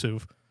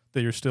impressive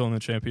that you're still in the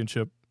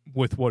championship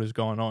with what has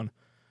gone on.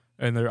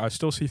 And I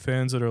still see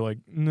fans that are like,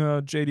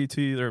 no,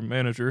 JDT, their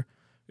manager,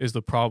 is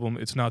the problem.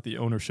 It's not the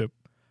ownership.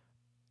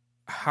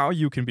 How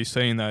you can be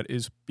saying that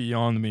is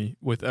beyond me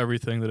with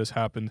everything that has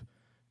happened.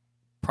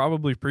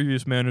 Probably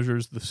previous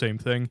managers, the same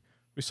thing.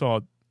 We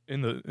saw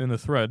in the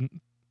thread,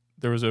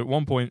 there was at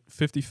one point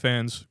 50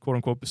 fans, quote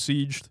unquote,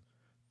 besieged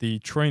the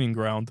training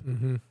ground.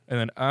 Mm-hmm. And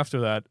then after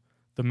that,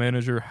 the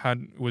manager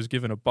was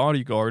given a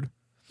bodyguard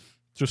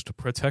just to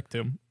protect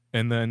him.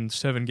 And then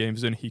 7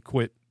 games in, he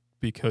quit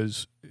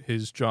because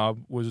his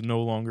job was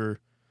no longer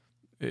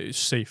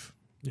safe.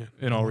 Yeah,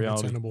 in all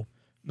reality. Tenable.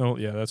 No,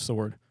 yeah, that's the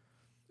word.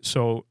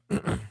 So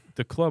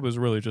the club has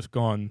really just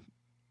gone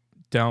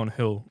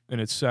downhill, and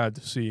it's sad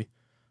to see,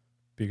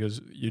 because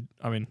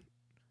when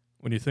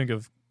you think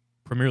of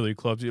Premier League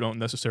clubs, you don't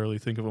necessarily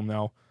think of them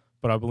now,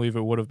 but I believe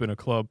it would have been a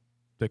club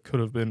that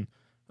could have been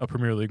a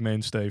Premier League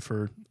mainstay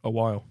for a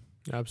while.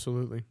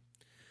 Absolutely.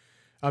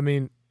 I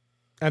mean,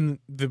 and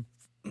the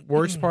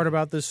worst part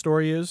about this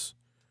story is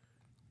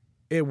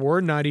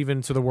we're not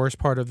even to the worst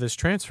part of this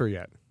transfer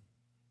yet.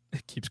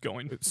 It keeps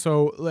going.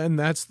 So, and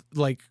that's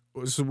like,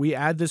 so we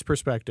add this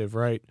perspective,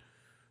 right?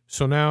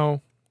 So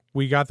now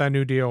we got that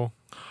new deal,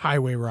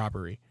 highway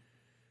robbery.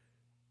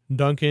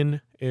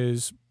 Duncan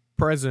is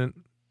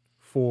present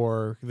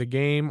for the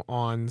game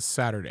on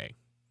Saturday.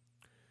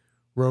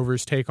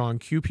 Rovers take on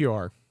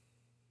QPR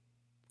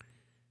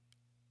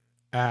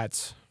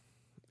at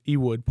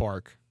Ewood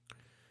Park.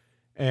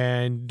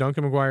 And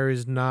Duncan McGuire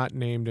is not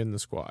named in the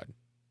squad.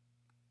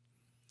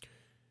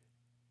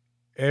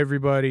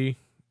 Everybody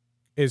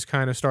is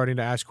kind of starting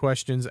to ask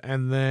questions.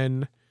 And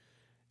then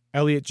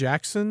Elliot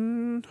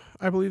Jackson,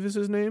 I believe is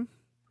his name.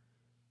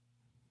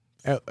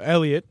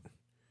 Elliot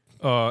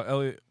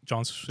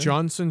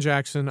Johnson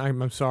Jackson.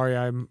 I'm sorry,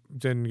 I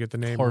didn't get the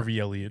name. Harvey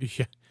Elliott.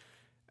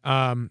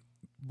 Yeah.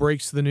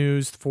 Breaks the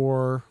news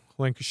for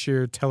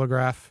Lancashire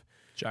Telegraph.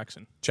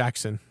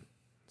 Jackson.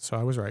 So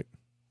I was right.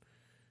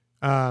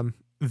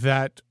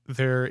 That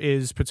there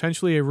is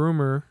potentially a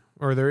rumor,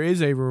 or there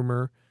is a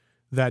rumor,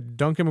 that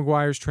Duncan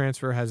McGuire's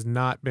transfer has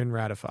not been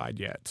ratified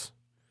yet.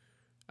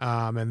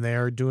 And they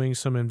are doing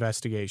some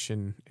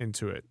investigation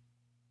into it.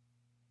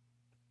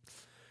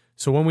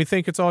 So when we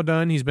think it's all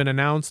done, he's been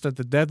announced at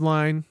the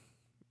deadline.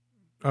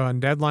 On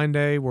deadline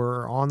day,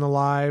 we're on the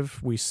live.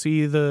 We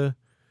see the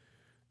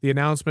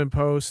announcement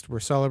post. We're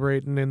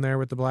celebrating in there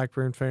with the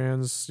Blackburn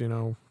fans. You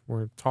know,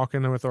 we're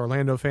talking with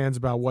Orlando fans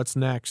about what's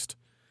next.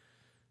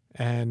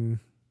 And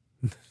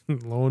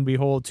lo and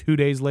behold, 2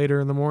 days later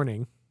in the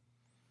morning.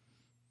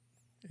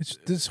 It's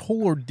this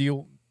whole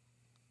ordeal.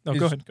 No,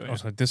 go ahead. Oh,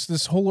 sorry,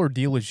 this whole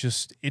ordeal is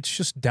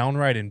just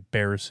downright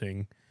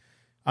embarrassing.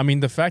 I mean,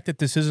 the fact that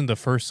this isn't the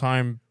first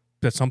time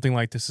that something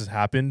like this has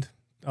happened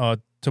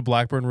to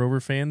Blackburn Rover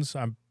fans.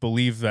 I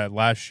believe that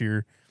last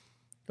year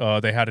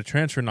they had a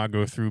transfer not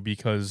go through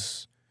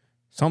because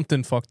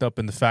something fucked up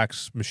in the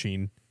fax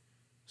machine,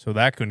 so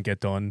that couldn't get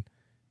done.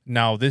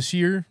 Now this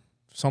year,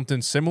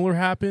 something similar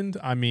happened.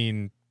 I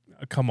mean,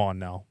 come on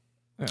now.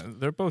 Yeah,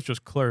 they're both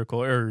just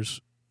clerical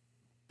errors,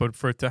 but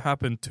for it to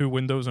happen 2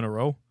 windows in a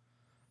row.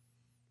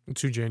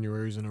 2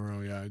 Januaries in a row,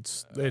 yeah.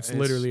 It's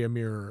literally a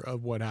mirror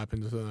of what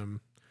happened to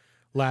them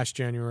last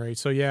January.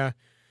 So, yeah,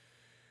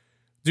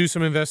 do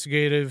some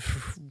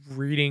investigative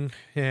reading,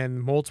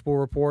 and multiple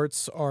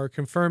reports are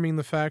confirming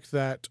the fact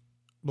that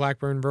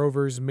Blackburn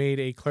Rovers made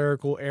a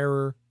clerical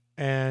error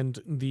and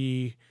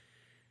the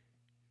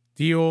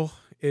deal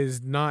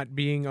is not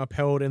being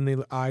upheld in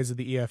the eyes of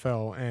the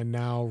EFL, and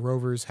now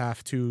Rovers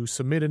have to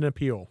submit an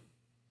appeal.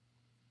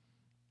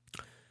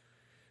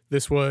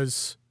 This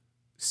was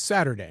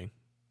Saturday.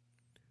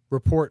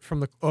 Report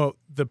from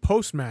the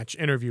post-match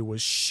interview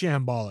was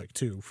shambolic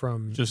too.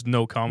 From just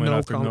no comment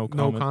after no comment.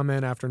 No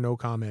comment after no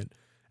comment.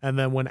 And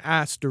then when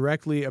asked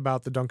directly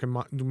about the Duncan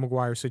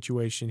McGuire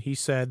situation, he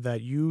said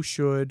that you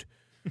should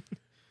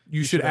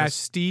ask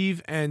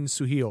Steve and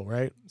Suhail,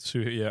 right?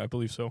 Yeah, I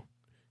believe so.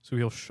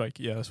 Suhail Shaikh.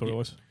 Yeah, that's what it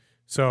was.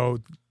 So,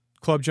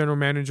 club general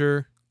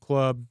manager,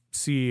 club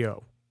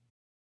CEO.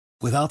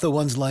 Without the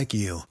ones like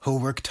you, who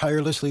work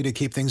tirelessly to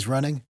keep things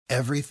running,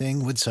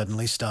 everything would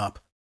suddenly stop.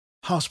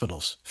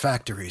 Hospitals,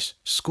 factories,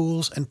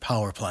 schools, and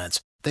power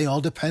plants, they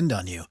all depend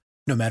on you.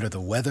 No matter the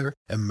weather,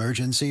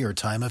 emergency, or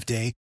time of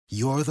day,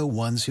 you're the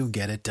ones who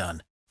get it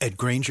done. At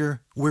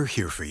Grainger, we're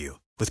here for you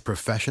with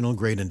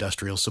professional-grade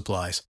industrial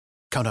supplies.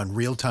 Count on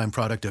real-time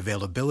product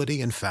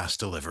availability and fast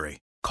delivery.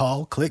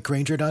 Call,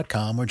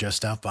 clickgrainger.com, or just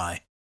stop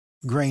by.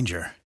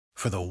 Grainger,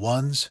 for the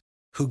ones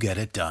who get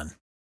it done.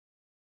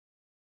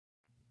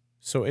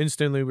 So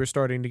instantly we're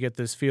starting to get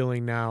this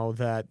feeling now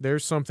that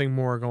there's something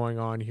more going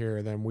on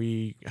here than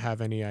we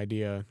have any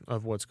idea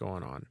of what's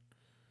going on.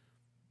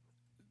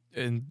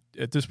 And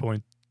at this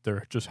point,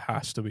 there just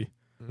has to be.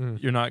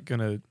 Mm. You're not going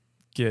to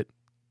get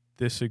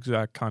this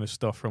exact kind of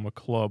stuff from a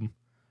club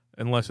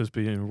unless it's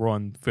being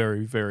run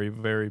very, very,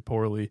 very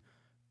poorly,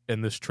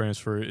 and this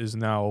transfer is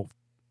now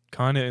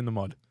kind of in the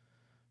mud.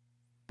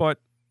 But,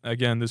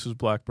 again, this is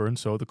Blackburn,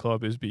 so the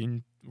club is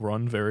being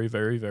run very,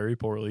 very, very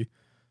poorly.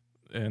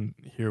 And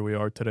here we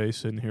are today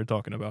sitting here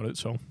talking about it,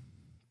 so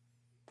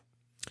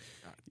I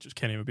just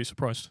can't even be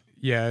surprised.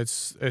 Yeah,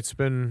 it's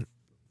been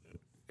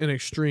an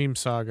extreme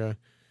saga.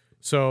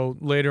 So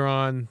later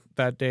on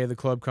that day, the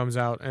club comes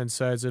out and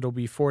says it'll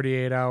be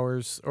 48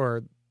 hours,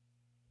 or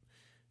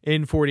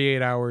in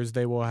 48 hours,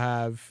 they will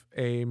have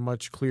a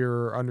much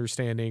clearer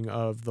understanding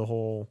of the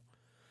whole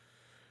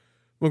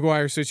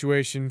McGuire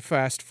situation.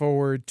 Fast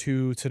forward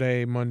to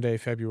today, Monday,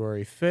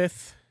 February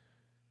 5th,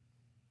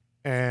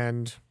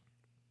 and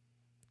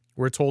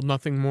we're told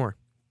nothing more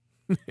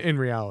in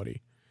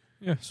reality.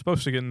 Yeah,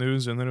 supposed to get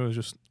news, and then it was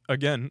just,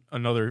 again,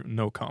 another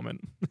no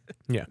comment.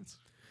 Yeah.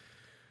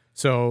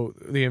 So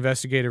the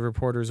investigative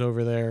reporters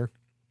over there,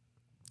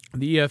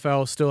 the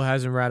EFL still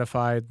hasn't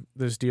ratified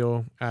this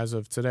deal as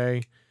of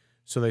today.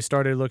 So they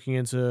started looking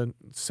into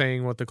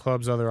saying what the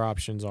club's other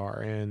options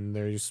are. And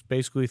there's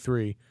basically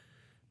 3.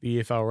 The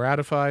EFL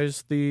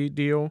ratifies the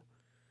deal,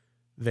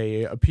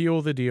 they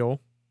appeal the deal,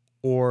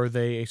 or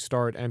they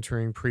start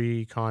entering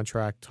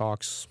pre-contract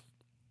talks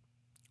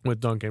with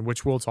Duncan,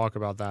 which we'll talk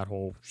about that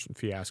whole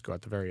fiasco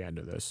at the very end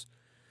of this.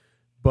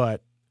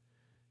 But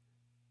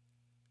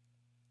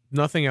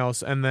nothing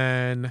else. And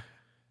then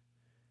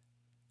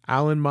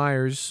Alan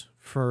Myers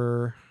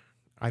for,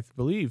 I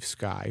believe,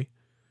 Sky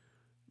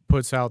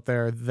puts out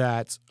there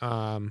that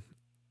the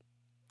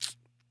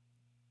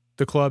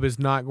club is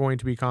not going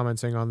to be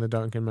commenting on the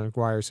Duncan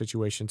McGuire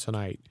situation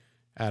tonight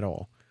at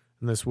all.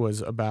 And this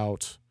was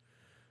about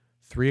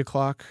 3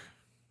 o'clock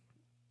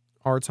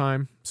our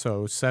time,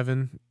 so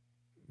 7,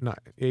 not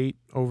 8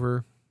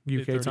 over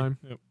UK time.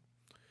 Yep.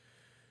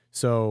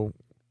 So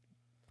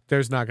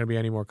there's not going to be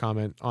any more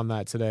comment on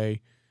that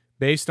today.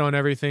 Based on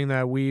everything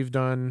that we've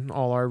done,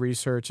 all our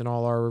research and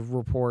all our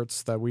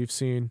reports that we've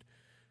seen,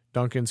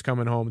 Duncan's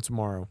coming home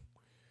tomorrow.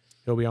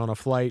 He'll be on a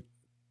flight,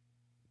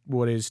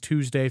 what is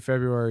Tuesday,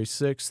 February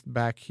 6th,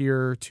 back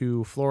here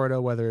to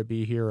Florida, whether it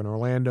be here in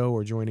Orlando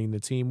or joining the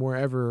team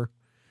wherever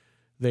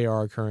they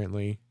are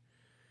currently.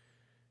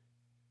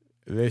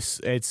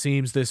 It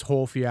seems this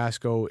whole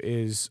fiasco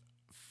is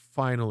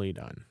finally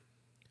done.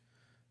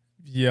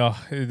 Yeah,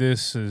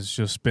 this has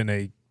just been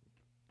a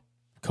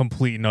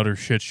complete and utter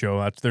shit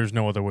show. There's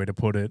no other way to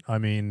put it. I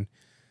mean,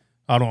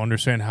 I don't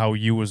understand how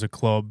you as a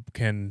club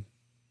can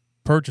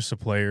purchase a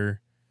player,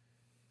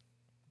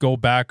 go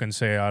back and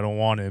say, I don't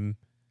want him,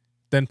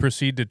 then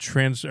proceed to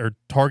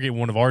target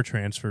one of our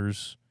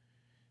transfers,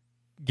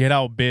 get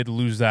outbid,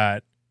 lose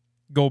that,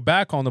 go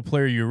back on the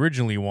player you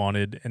originally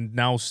wanted, and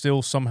now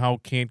still somehow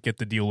can't get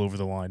the deal over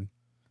the line.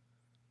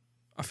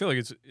 I feel like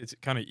it's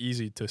kind of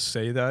easy to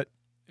say that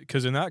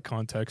because in that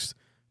context,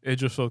 it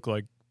just looked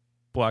like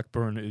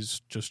Blackburn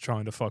is just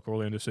trying to fuck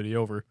Orlando City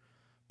over.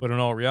 But in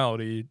all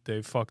reality,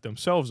 they fucked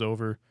themselves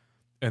over,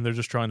 and they're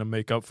just trying to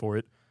make up for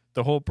it.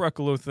 The whole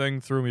Brekalo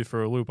thing threw me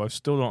for a loop. I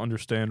still don't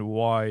understand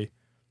why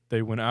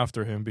they went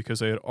after him because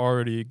they had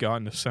already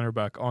gotten a center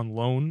back on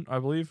loan, I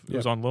believe. It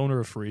was on loan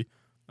or free,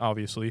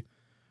 obviously.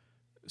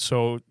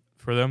 So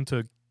for them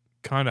to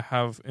kind of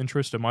have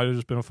interest, it might have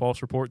just been a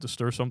false report to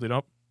stir something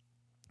up.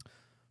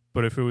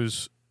 But if it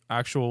was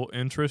actual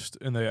interest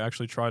and they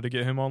actually tried to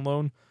get him on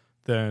loan,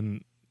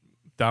 then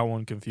that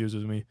one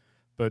confuses me.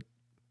 But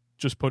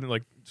just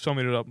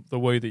summing it up the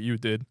way that you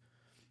did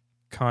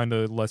kind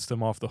of lets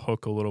them off the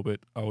hook a little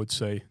bit, I would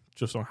say,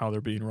 just on how they're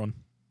being run.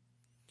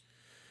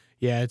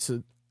 Yeah, it's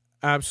an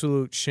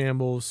absolute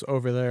shambles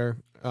over there.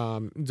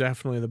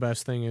 Definitely the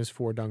best thing is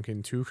for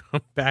Duncan to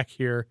come back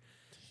here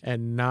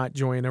and not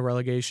join a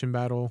relegation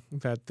battle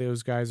that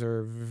those guys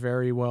are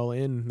very well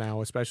in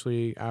now,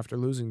 especially after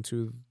losing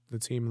to the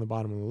team in the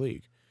bottom of the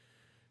league.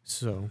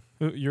 So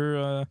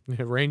you're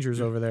Rangers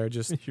over there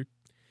just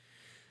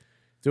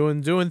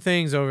doing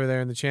things over there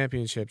in the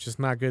championship, just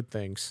not good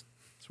things.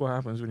 That's what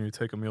happens when you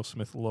take Emil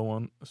Smith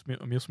Lowe.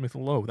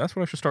 That's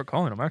what I should start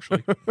calling him.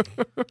 Actually,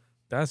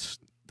 that's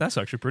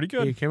actually pretty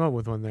good. You came up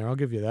with one there. I'll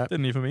give you that.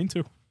 Didn't even mean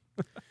to.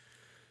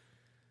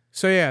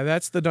 So, yeah,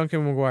 that's the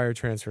Duncan McGuire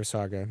transfer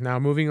saga. Now,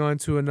 moving on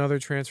to another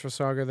transfer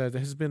saga that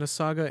has been a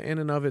saga in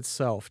and of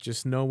itself,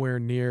 just nowhere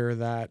near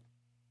that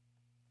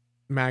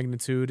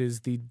magnitude, is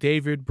the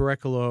David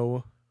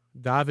Brekalo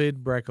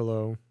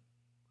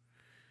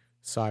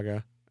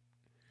saga.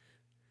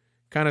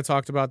 Kind of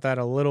talked about that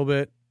a little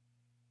bit.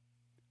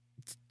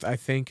 I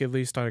think, at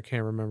least, I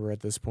can't remember at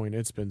this point.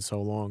 It's been so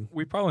long.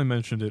 We probably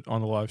mentioned it on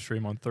the live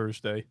stream on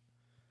Thursday.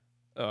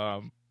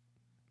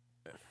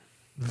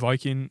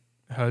 Viking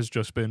has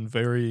just been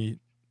very,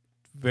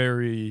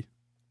 very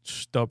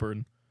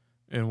stubborn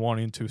in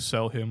wanting to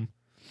sell him.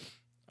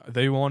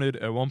 They wanted,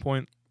 at one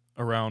point,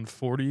 around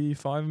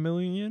 45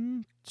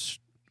 million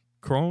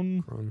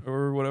krone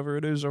or whatever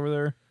it is over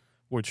there,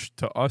 which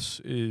to us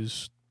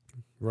is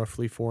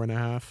roughly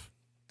 4.5.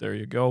 There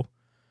you go.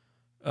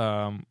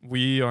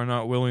 We are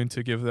not willing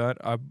to give that.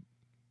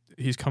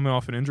 He's coming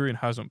off an injury and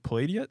hasn't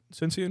played yet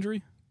since the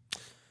injury.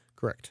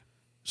 Correct.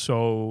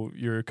 So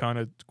you're kind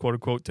of, quote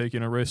unquote,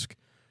 taking a risk.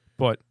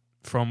 But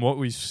from what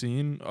we've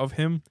seen of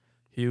him,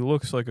 he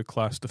looks like a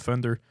class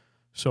defender.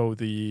 So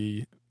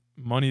the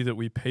money that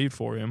we paid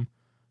for him,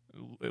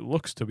 it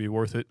looks to be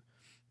worth it.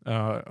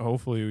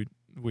 Hopefully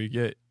we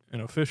get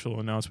an official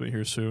announcement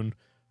here soon.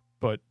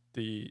 But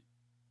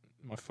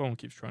my phone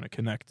keeps trying to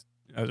connect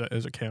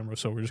as a camera,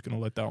 so we're just going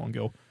to let that one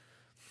go.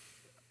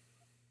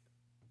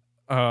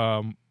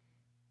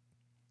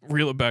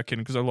 Reel it back in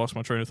because I lost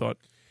my train of thought.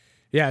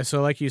 Yeah,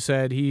 so like you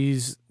said,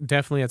 he's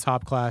definitely a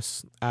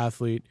top-class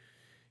athlete.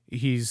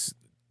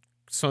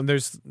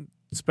 There's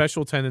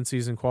special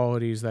tendencies and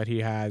qualities that he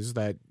has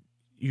that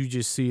you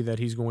just see that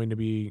he's going to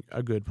be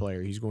a good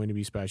player. He's going to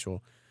be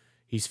special.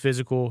 He's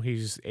physical.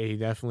 He's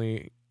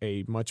definitely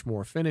a much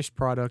more finished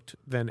product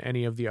than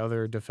any of the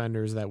other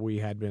defenders that we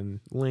had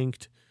been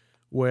linked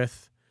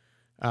with.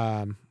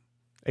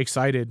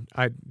 Excited.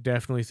 I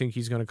definitely think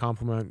he's going to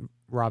complement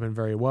Robin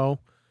very well.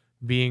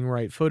 Being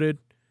right-footed,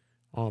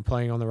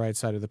 playing on the right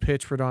side of the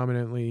pitch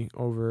predominantly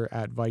over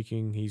at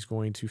Viking, he's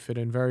going to fit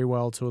in very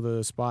well to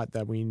the spot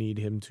that we need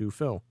him to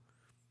fill.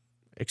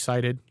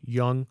 Excited,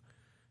 young.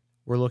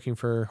 We're looking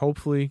for,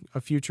 hopefully,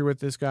 a future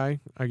with this guy.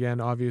 Again,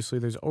 obviously,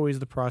 there's always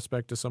the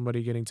prospect of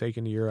somebody getting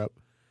taken to Europe.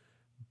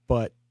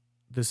 but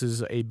this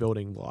is a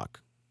building block.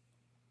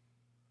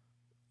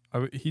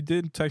 He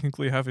did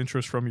technically have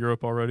interest from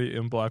Europe already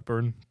in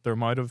Blackburn. There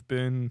might have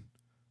been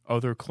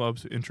other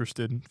clubs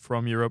interested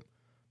from Europe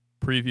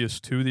previous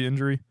to the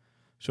injury.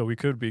 So we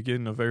could be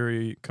getting a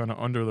very kind of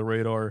under the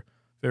radar,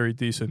 very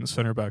decent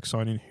center back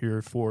signing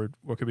here for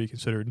what could be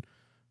considered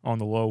on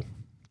the low,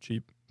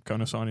 cheap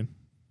kind of signing.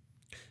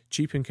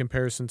 Cheap in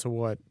comparison to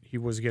what he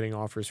was getting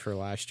offers for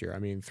last year. I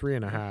mean,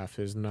 3.5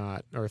 is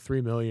not, or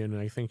 3 million,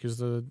 I think is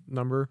the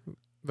number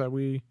that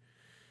we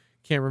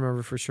can't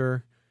remember for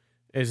sure,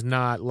 is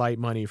not light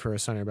money for a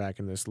center back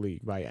in this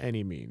league by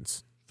any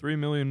means. $3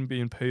 million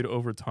being paid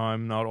over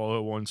time, not all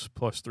at once,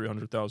 plus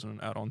 $300,000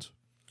 in add-ons.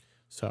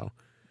 So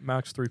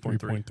max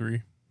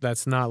 3.3.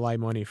 That's not light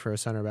money for a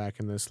center back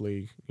in this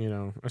league,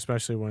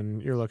 especially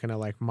when you're looking at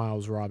like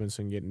Miles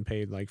Robinson getting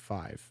paid like $5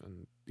 million,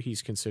 and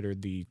he's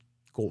considered the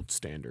gold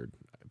standard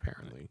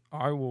apparently.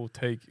 I will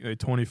take a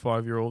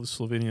 25-year-old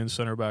Slovenian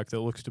center back that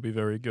looks to be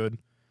very good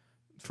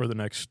for the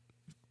next,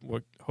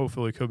 what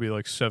hopefully could be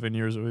like 7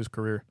 years of his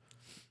career,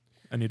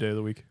 any day of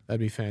the week.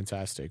 That'd be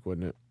fantastic,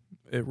 wouldn't it?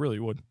 It really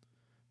would.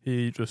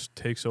 He just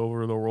takes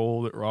over the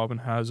role that Robin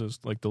has as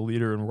like the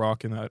leader and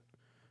rock in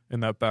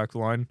that back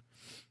line.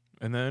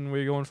 And then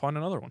we go and find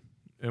another one.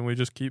 And we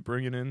just keep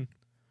bringing in,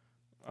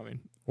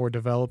 or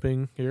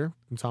developing here.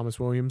 And Thomas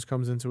Williams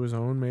comes into his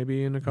own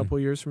maybe in a couple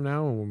of years from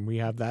now, and when we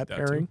have that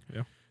pairing,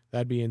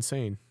 that'd be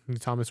insane. And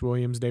Thomas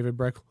Williams, David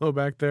Brecklow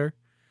back there.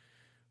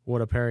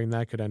 What a pairing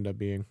that could end up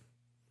being.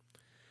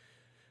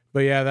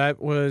 But yeah, that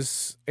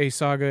was a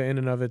saga in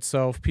and of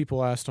itself.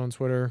 People asked on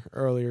Twitter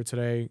earlier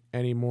today,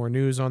 any more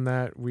news on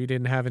that? We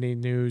didn't have any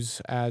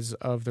news as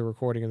of the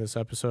recording of this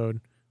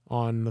episode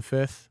on the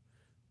 5th.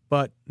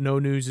 But no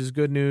news is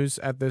good news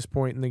at this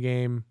point in the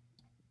game,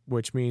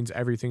 which means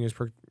everything is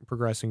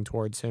progressing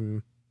towards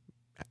him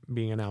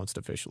being announced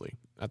officially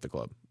at the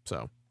club.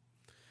 So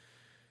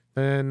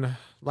then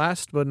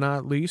last but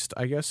not least,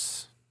 I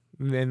guess,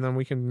 and then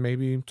we can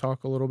maybe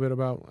talk a little bit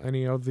about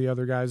any of the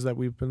other guys that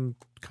we've been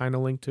kind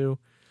of linked to.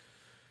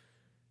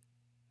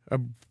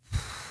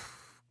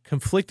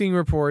 Conflicting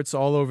reports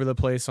all over the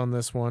place on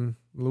this one.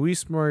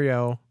 Luis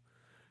Muriel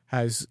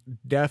has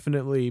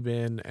definitely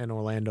been an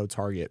Orlando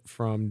target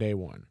from day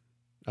one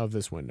of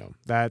this window.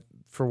 That,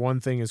 for one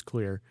thing, is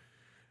clear.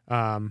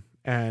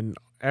 And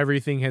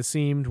everything has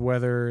seemed,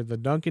 whether the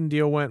Duncan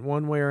deal went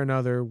one way or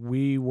another,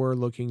 we were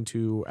looking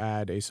to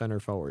add a center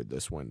forward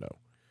this window.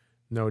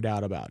 No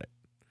doubt about it.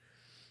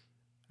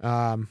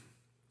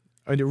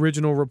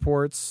 Original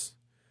reports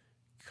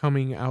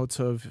coming out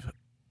of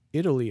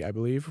Italy, I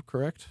believe,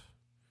 correct?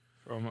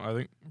 From, I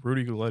think,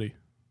 Rudy Galletti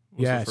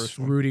was yes, the first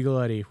one. Rudy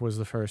Galletti was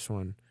the first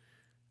one.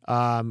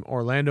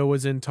 Orlando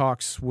was in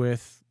talks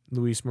with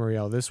Luis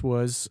Muriel. This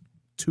was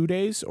 2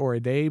 days or a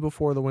day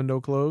before the window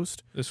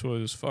closed. This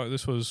was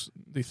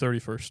the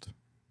 31st,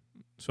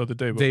 so the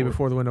day before. Day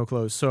before the window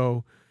closed.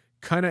 So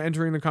kind of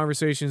entering the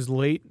conversations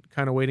late,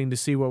 kind of waiting to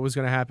see what was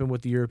going to happen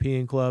with the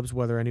European clubs,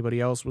 whether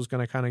anybody else was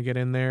going to kind of get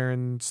in there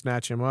and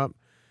snatch him up.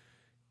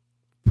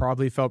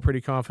 Probably felt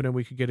pretty confident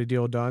we could get a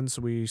deal done,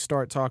 so we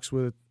start talks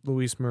with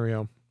Luis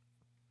Muriel.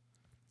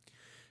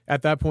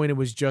 At that point, it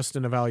was just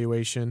an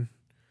evaluation,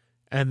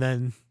 and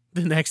then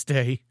the next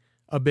day,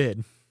 a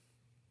bid.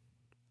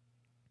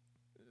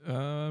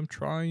 I'm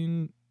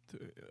trying.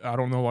 I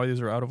don't know why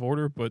these are out of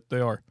order, but they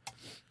are.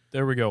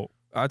 There we go.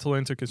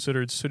 Atalanta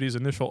considered City's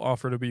initial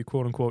offer to be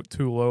quote-unquote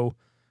too low.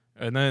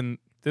 And then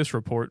this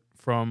report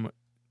from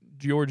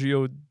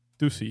Giorgio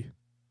Ducci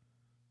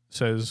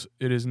says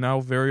it is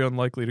now very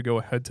unlikely to go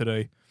ahead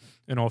today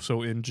and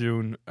also in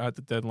June at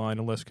the deadline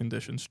unless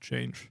conditions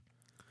change.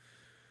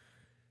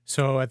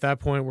 So at that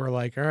point, we're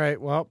like, all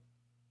right, well,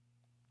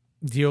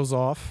 deal's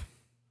off.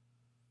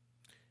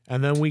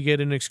 And then we get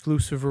an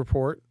exclusive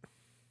report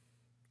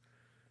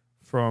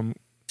from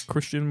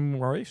Christian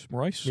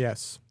Moraes?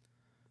 Yes.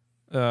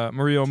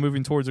 Muriel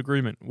moving towards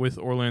agreement with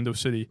Orlando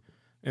City.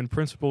 In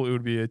principle, it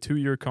would be a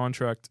 2-year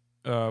contract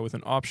with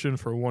an option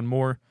for one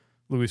more.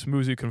 Luis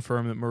Muzi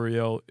confirmed that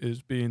Muriel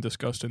is being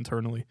discussed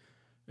internally.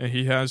 And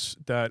he has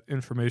that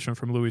information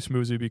from Luis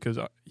Muzi because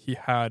he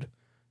had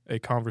a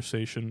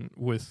conversation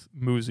with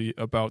Muzi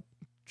about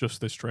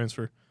just this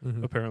transfer.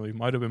 Mm-hmm. Apparently,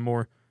 might have been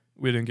more.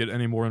 We didn't get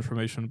any more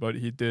information, but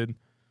he did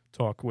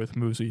talk with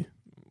Muzi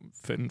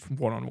fitting from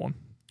one-on-one.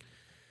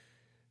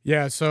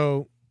 Yeah,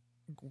 so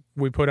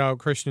we put out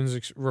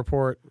Christian's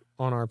report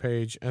on our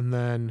page, and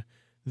then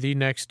the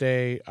next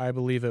day, I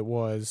believe it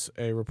was,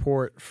 a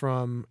report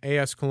from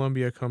AS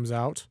Colombia comes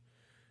out,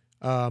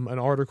 an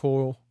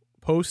article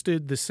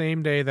posted the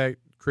same day that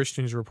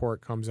Christian's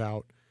report comes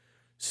out,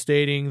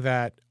 stating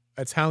that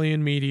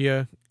Italian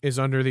media is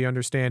under the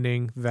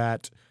understanding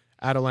that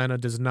Atalanta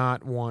does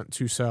not want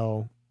to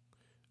sell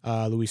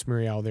Luis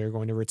Muriel. They're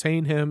going to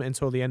retain him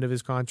until the end of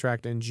his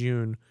contract in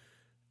June,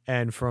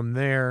 and from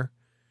there,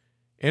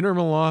 Inter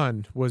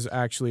Milan was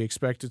actually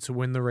expected to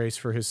win the race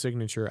for his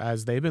signature,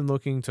 as they've been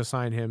looking to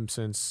sign him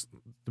since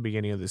the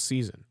beginning of the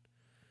season.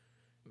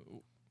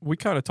 We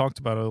kind of talked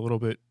about it a little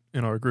bit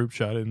in our group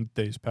chat in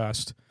days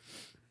past.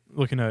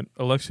 looking at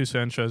Alexis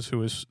Sanchez,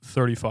 who is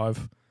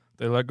 35.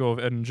 They let go of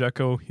Edin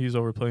Dzeko. He's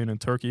over playing in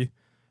Turkey.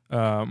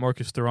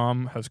 Marcus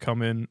Thuram has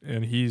come in,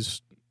 and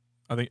he's,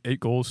 I think, 8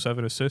 goals,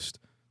 7 assists.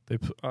 They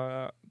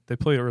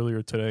played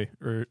earlier today,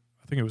 or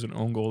I think it was an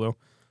own goal, though.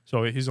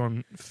 So he's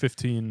on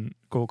 15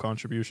 goal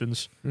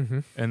contributions. Mm-hmm.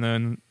 And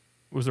then,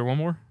 was there one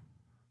more?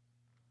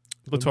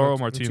 Lautaro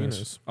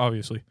Martinez,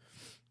 obviously.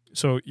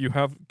 So you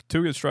have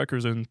 2 good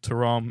strikers in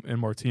Thuram and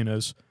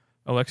Martinez.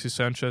 Alexis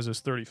Sanchez is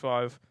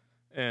 35,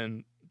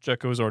 and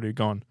Dzeko is already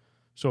gone.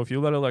 So if you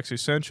let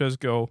Alexis Sanchez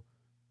go,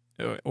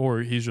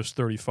 or he's just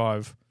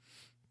 35,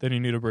 then you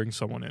need to bring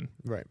someone in.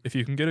 Right. If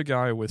you can get a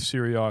guy with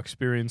Serie A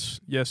experience,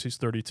 yes, he's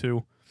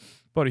 32,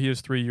 but he is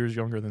 3 years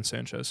younger than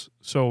Sanchez.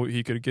 So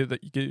he could get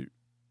that.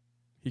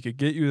 He could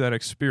get you that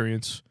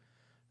experience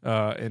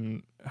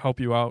and help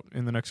you out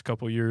in the next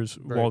couple of years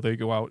while they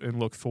go out and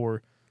look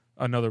for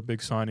another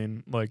big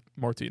signing like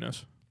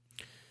Martinez.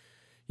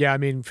 Yeah, I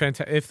mean,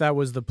 if that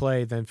was the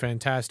play, then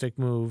fantastic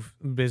move,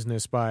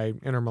 business by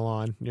Inter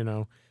Milan,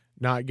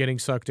 not getting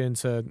sucked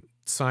into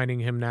signing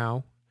him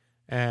now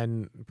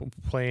and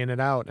playing it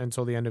out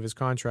until the end of his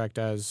contract,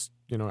 as,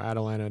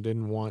 Atalanta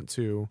didn't want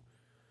to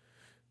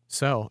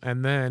sell.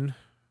 And then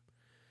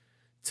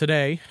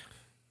today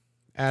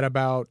at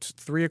about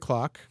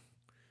 3:00,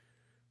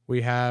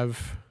 we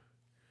have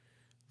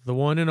the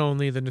one and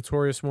only, the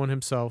notorious one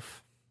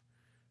himself,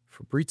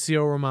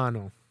 Fabrizio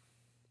Romano,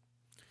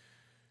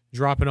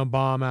 dropping a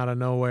bomb out of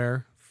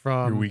nowhere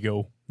from... Here we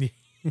go.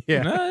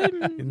 Yeah.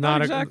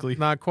 Not exactly.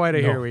 Not quite a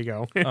here we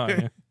go. Oh,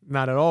 yeah.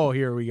 Not at all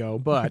here we go,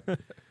 but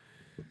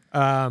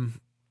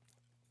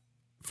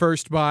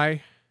first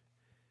buy,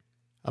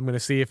 I'm going to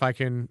see if I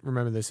can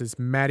remember this. It's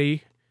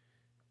Matteo,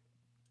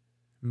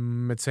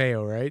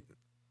 right?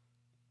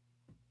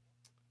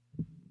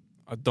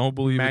 I don't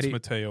believe it's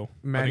Matteo.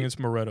 I think it's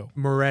Moretto.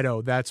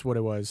 Moretto, that's what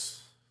it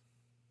was.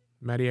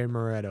 Matteo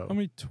Moretto. How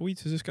many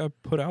tweets has this guy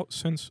put out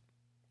since?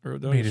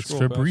 Mate, it's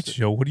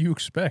Fabrizio. What do you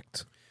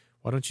expect?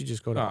 Why don't you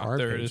just go to our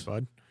there it page, is.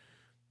 bud?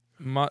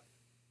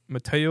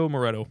 Matteo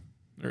Moretto.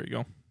 There you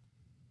go.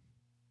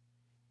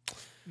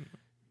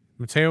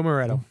 Matteo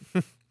Moretto.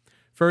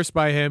 First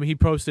by him, he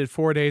posted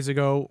 4 days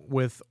ago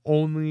with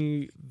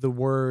only the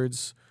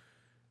words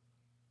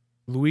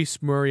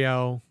Luis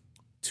Muriel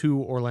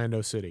to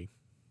Orlando City.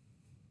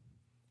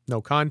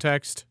 No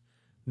context,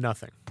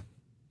 nothing.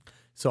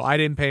 So I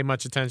didn't pay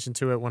much attention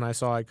to it when I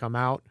saw it come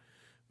out.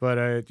 But,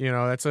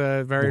 that's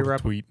a very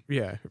tweet.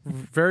 Yeah,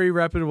 very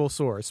reputable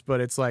source. But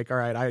it's like, all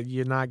right,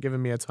 you're not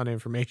giving me a ton of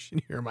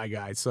information here, my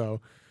guy. So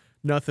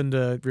nothing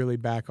to really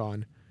back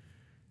on.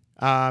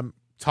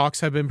 Talks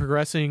have been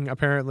progressing,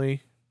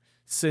 apparently,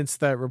 since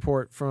that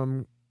report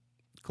from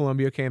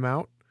Colombia came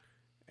out.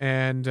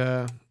 And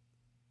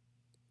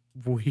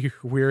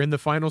we're in the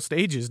final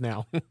stages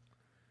now.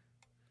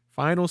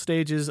 Final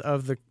stages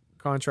of the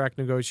contract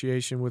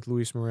negotiation with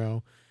Luis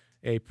Muriel.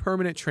 A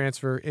permanent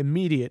transfer,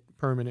 immediate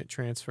permanent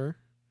transfer.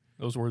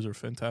 Those words are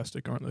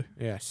fantastic, aren't they?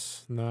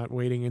 Yes. Not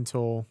waiting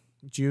until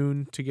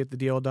June to get the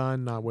deal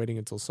done. Not waiting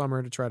until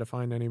summer to try to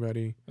find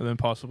anybody. And then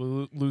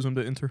possibly lose him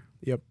to Inter.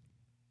 Yep.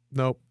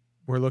 Nope.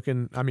 We're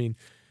looking. I mean,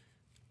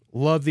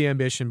 love the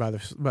ambition by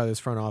this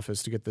front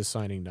office to get this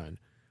signing done.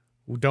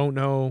 We don't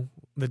know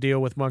the deal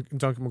with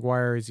Duncan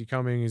McGuire. Is he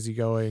coming? Is he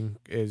going?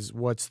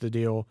 What's the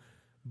deal?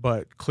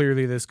 But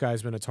clearly this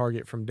guy's been a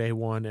target from day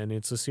one, and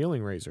it's a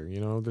ceiling raiser.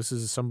 This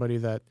is somebody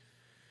that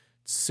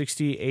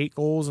 68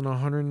 goals and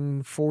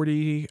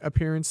 140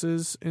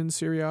 appearances in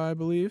Serie A, I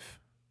believe.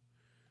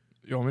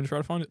 You want me to try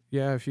to find it?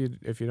 Yeah, if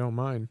you don't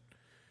mind.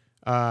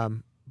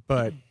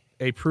 But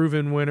a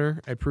proven winner,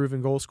 a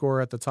proven goal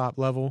scorer at the top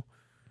level.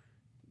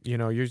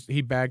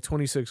 He bagged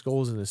 26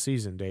 goals in the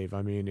season, Dave.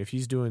 I mean, if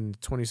he's doing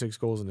 26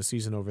 goals in the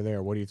season over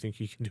there, what do you think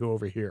he can do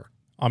over here?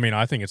 I mean,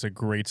 I think it's a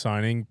great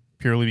signing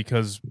purely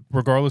because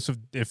regardless of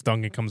if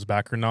Duncan comes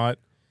back or not,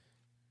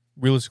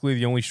 realistically,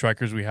 the only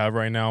strikers we have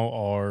right now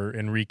are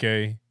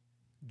Enrique,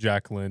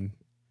 Jacqueline.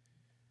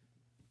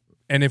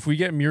 And if we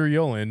get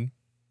Muriel in,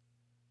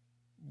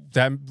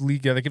 that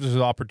gives us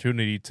the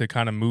opportunity to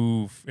kind of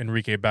move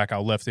Enrique back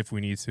out left if we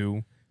need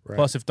to. Right.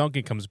 Plus, if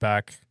Duncan comes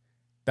back,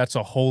 that's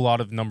a whole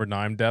lot of number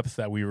 9 depth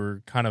that we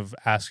were kind of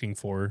asking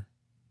for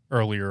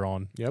earlier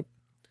on. Yep.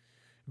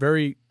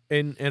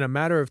 In a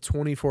matter of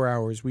 24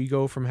 hours, we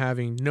go from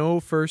having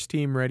no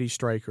first-team ready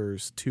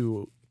strikers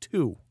to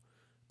 2,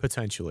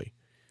 potentially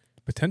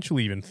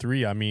even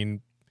 3. I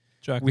mean,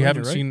 we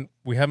haven't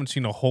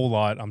seen a whole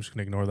lot. I'm just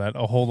going to ignore that.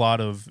 A whole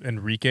lot of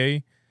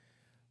Enrique,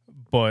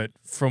 but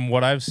from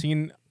what I've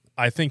seen,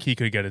 I think he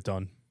could get it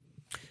done.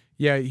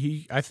 Yeah,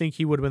 I think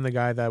he would have been the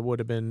guy that would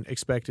have been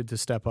expected to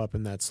step up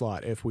in that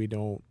slot if we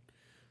don't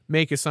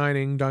make a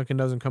signing. Duncan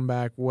doesn't come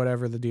back,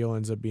 whatever the deal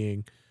ends up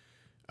being.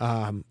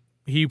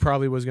 He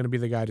probably was going to be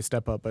the guy to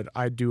step up, but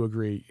I do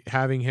agree.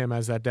 Having him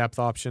as that depth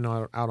option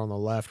out on the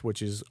left,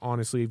 which is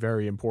honestly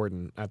very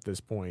important at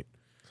this point.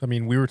 I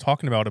mean, we were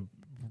talking about it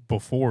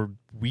before.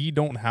 We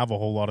don't have a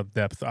whole lot of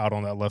depth out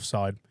on that left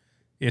side.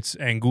 It's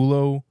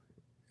Angulo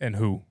and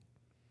who?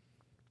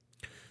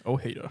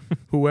 Ojeda.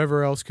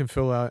 Whoever else can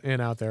fill out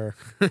there.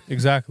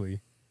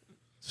 Exactly.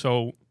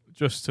 So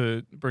just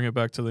to bring it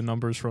back to the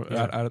numbers from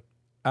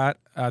at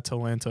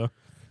Atalanta,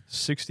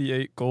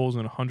 68 goals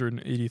in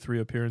 183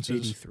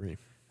 appearances. 83.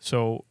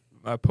 So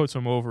that puts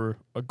him over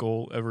a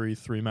goal every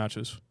 3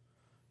 matches,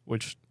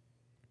 which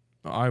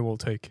I will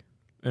take.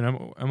 And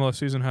MLS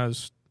season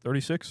has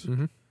 36.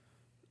 Mm-hmm.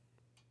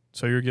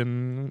 So you're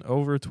getting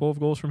over 12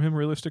 goals from him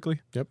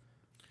realistically? Yep.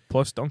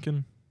 Plus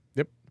Duncan?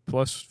 Yep.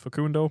 Plus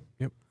Facundo?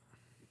 Yep.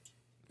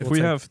 If we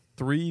have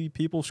 3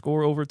 people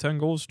score over 10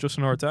 goals just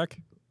in our attack?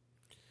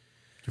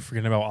 You're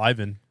forgetting about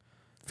Ivan.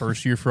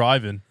 First year for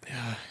Ivan.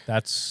 Yeah.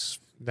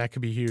 That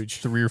could be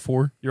huge. 3 or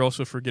 4. You're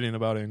also forgetting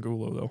about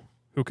Angulo, though,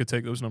 who could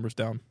take those numbers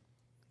down.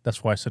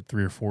 That's why I said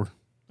 3 or 4.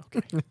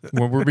 Okay.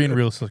 we're being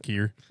realistic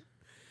here.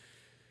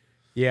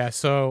 Yeah,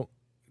 so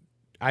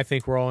I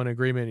think we're all in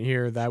agreement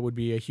here. That would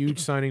be a huge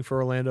signing for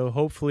Orlando.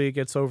 Hopefully it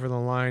gets over the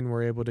line.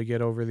 We're able to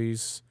get over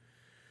these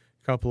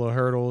couple of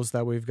hurdles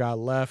that we've got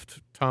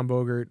left. Tom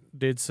Bogert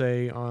did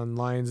say on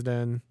Lions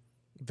Den,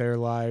 they're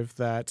live,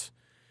 that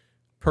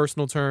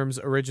personal terms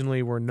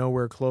originally were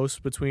nowhere close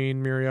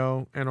between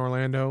Muriel and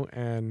Orlando,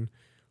 and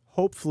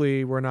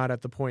hopefully we're not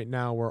at the point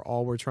now where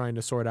all we're trying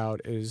to sort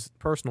out is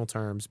personal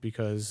terms,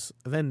 because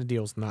then the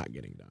deal's not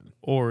getting done.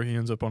 Or he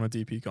ends up on a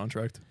DP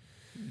contract.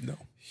 No.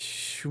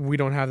 We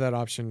don't have that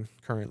option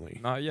currently.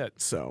 Not yet.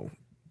 So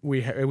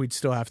we'd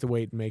still have to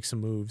wait and make some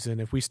moves.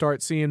 And if we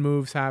start seeing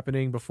moves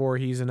happening before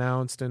he's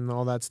announced and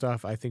all that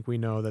stuff, I think we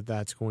know that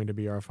that's going to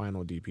be our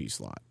final DP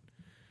slot.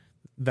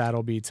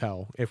 That'll be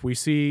tell. If we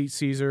see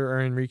Caesar or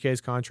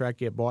Enrique's contract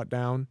get bought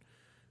down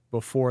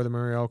before the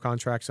Muriel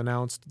contract's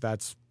announced,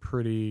 that's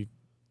pretty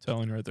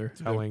Telling right there.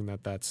 telling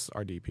that that's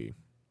our DP.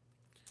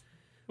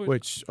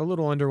 Which a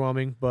little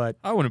underwhelming, but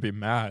I wouldn't be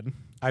mad.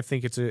 I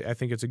think it's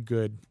a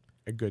good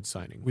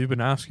signing. We've been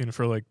asking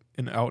for like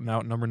an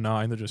out-and-out number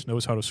 9 that just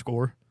knows how to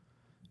score.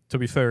 To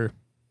be fair,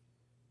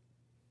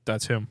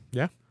 that's him.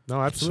 Yeah.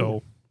 No,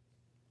 absolutely.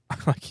 So,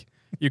 like,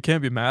 you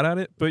can't be mad at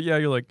it. But yeah,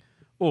 you're like,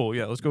 oh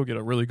yeah, let's go get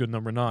a really good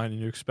number 9, and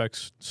you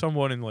expect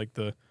someone in like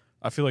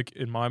I feel like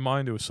in my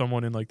mind it was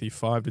someone in like the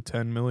 $5 to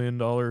 $10 million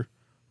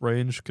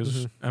range,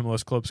 because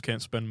MLS clubs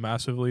can't spend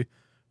massively.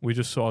 We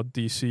just saw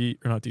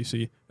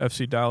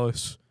FC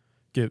Dallas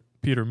get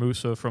Peter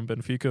Musa from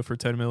Benfica for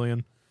 $10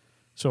 million.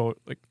 So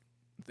like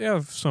they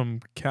have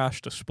some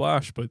cash to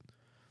splash, but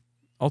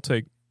I'll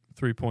take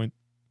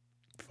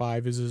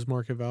 3.5 is his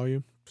market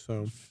value.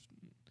 So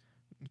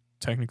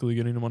technically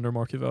getting him under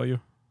market value.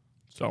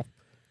 So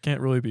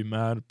can't really be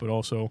mad, but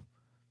also,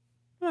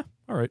 all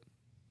right.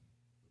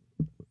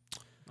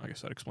 I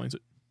guess that explains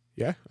it.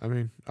 Yeah, I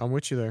mean, I'm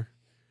with you there.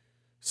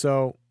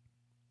 So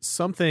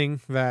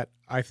something that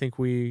I think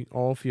we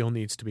all feel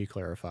needs to be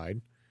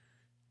clarified.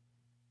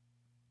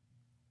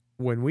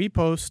 When we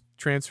post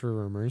transfer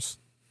rumors,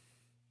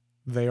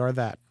 they are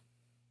that.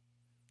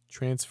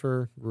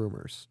 Transfer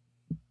rumors.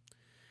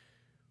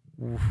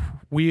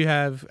 We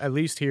have, at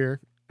least here,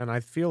 and I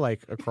feel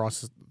like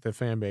across the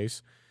fan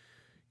base,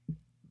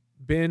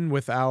 been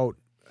without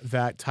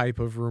that type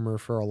of rumor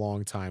for a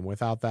long time,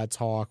 without that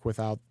talk,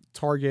 without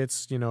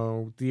targets,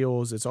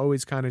 deals. It's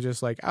always kind of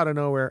just like out of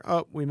nowhere,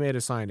 oh, we made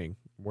a signing.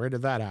 Where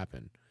did that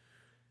happen?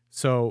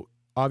 So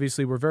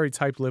obviously we're very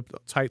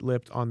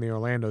tight-lipped on the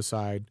Orlando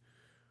side.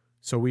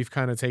 So we've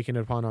kind of taken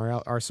it upon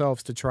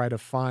ourselves to try to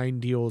find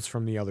deals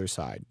from the other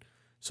side.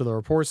 So the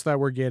reports that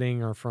we're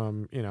getting are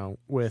from,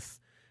 with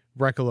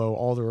Brekalo,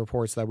 all the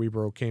reports that we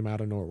broke came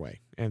out of Norway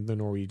and the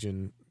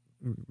Norwegian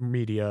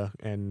media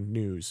and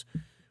news.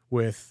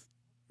 With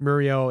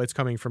Muriel, it's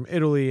coming from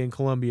Italy and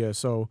Colombia.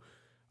 So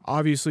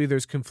obviously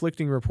there's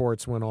conflicting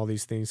reports when all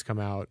these things come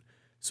out.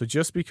 So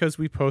just because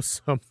we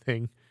post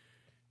something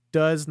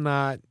does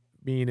not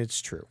mean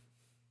it's true.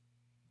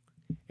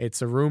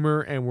 It's a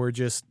rumor, and we're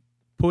just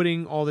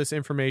putting all this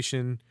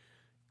information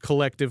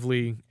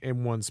collectively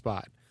in one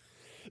spot.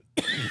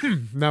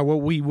 Now,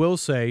 what we will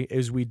say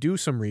is we do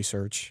some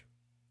research,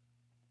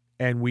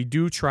 and we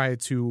do try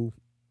to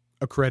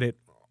accredit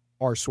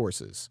our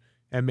sources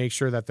and make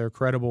sure that they're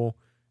credible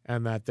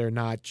and that they're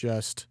not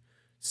just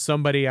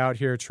somebody out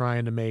here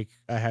trying to make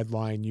a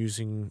headline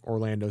using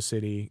Orlando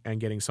City and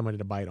getting somebody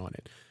to bite on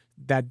it.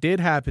 That did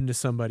happen to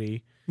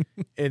somebody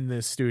in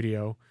this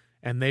studio,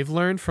 and they've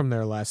learned from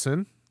their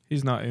lesson.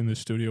 He's not in the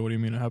studio. What do you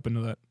mean it happened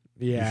to that?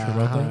 Yeah, you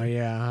sure about that?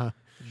 Yeah.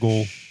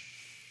 Goal.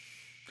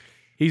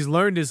 He's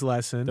learned his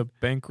lesson. The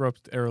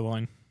bankrupt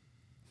airline.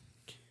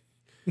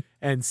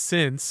 And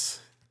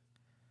since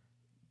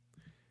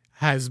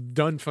has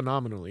done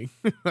phenomenally,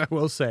 I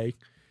will say.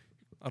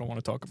 I don't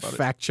want to talk about it.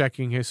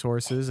 Fact-checking his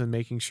sources and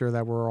making sure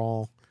that we're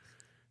all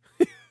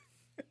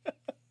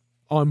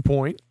on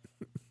point.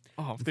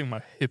 Oh, I think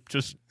my hip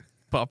just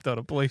popped out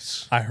of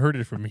place. I heard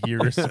it from here.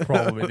 It's the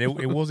problem.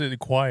 It wasn't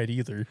quiet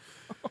either.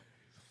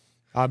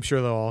 I'm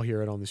sure they'll all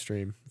hear it on the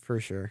stream for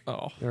sure.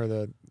 Oh,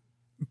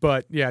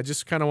 But yeah,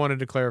 just kind of wanted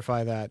to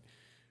clarify that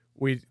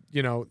we,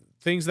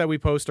 things that we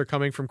post are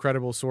coming from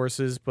credible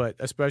sources, but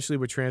especially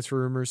with transfer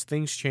rumors,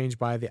 things change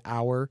by the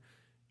hour,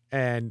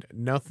 and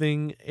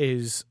nothing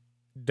is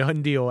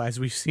done deal, as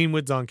we've seen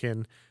with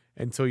Duncan,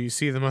 until you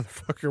see the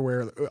motherfucker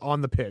wear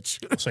on the pitch.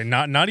 I'll say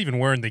not even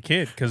wearing the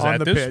kid, because On at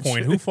the this pitch.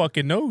 point, who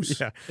fucking knows?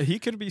 Yeah. He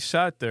could be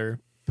sat there,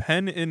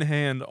 pen in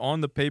hand,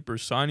 on the paper,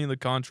 signing the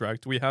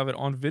contract. We have it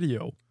on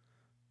video,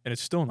 and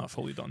it's still not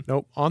fully done.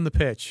 Nope, on the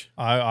pitch.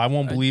 I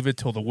won't believe it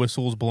till the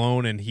whistle's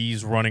blown and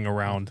he's running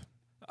around.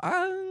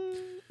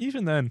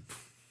 Even then,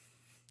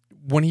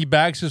 When he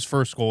bags his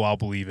first goal, I'll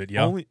believe it.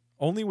 Yeah.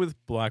 only with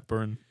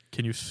Blackburn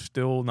can you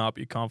still not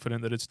be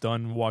confident that it's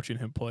done watching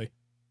him play.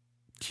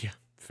 Yeah,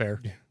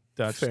 fair.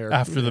 That's Fair.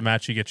 After the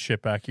match, he gets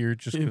shit back here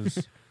just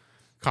because.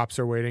 Cops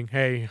are waiting.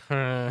 Hey,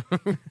 you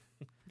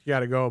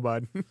gotta go,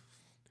 bud.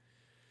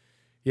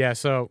 Yeah,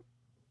 so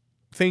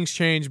things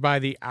change by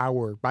the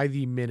hour, by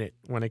the minute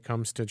when it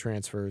comes to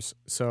transfers.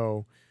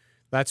 So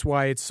that's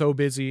why it's so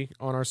busy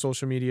on our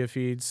social media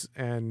feeds,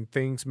 and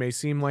things may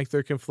seem like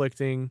they're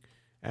conflicting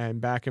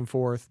and back and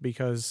forth,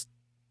 because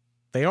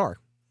they are.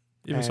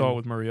 even saw it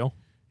with Muriel.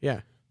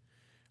 Yeah.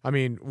 I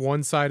mean,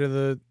 one side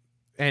of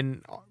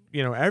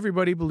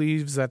everybody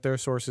believes that their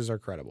sources are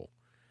credible,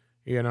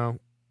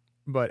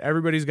 but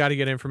everybody's got to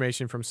get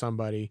information from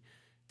somebody.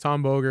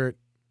 Tom Bogert,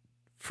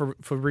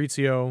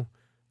 Fabrizio,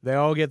 they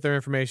all get their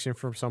information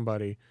from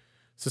somebody.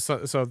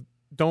 So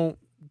don't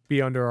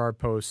be under our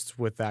posts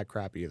with that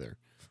crap either.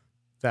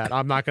 That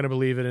I'm not going to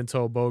believe it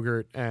until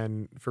Bogert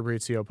and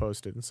Fabrizio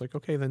posted. It's like,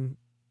 okay, then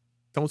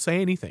don't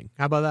say anything.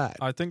 How about that?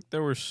 I think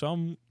there were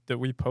some that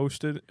we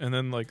posted, and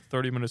then like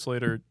 30 minutes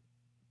later,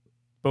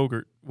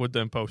 Bogert would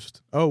then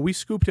post. Oh, we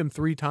scooped him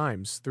 3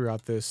 times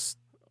throughout this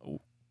Love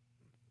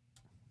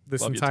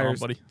you, entire Tom,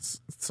 buddy.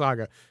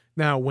 saga.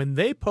 Now, when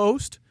they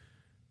post,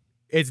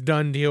 it's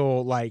done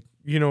deal. Like,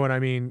 you know what I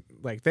mean?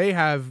 Like, they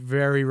have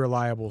very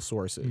reliable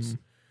sources.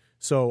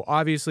 So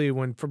obviously,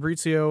 when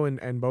Fabrizio and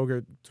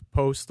Bogert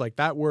post, like,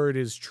 that word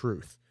is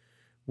truth.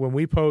 When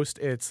we post,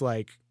 it's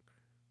like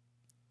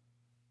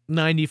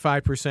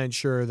 95%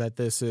 sure that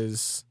this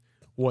is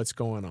what's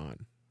going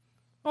on.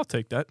 I'll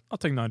take that. I'll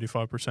take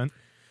 95%.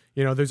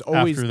 There's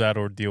always After that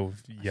ordeal,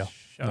 yeah,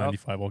 Shut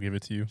 95, I'll give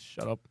it to you.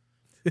 Shut up.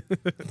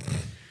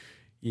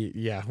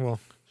 yeah. Well,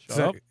 Shut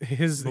up.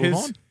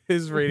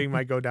 His rating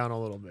might go down a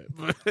little bit.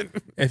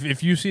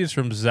 If you see it's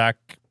from Zach,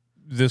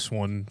 this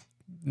one,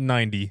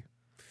 90.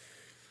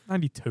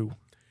 92.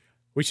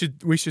 We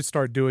should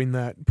start doing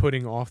that,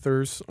 putting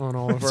authors on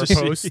all of our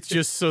posts,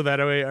 just so that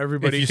way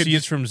everybody. If you see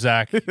it's from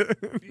Zach,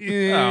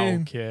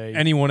 Okay.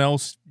 anyone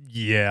else,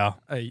 yeah,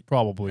 Hey,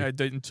 probably.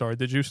 sorry,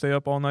 did you stay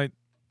up all night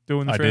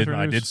doing the transfer news?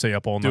 I did stay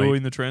up all night.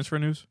 Doing the transfer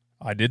news?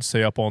 I did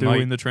stay up all Doing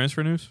night. the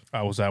transfer news?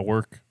 I was at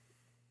work.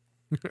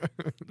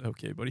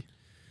 Okay, buddy.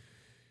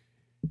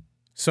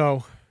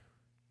 So,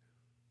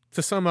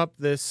 to sum up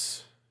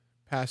this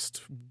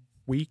past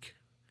week,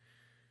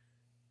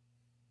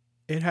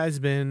 it has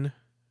been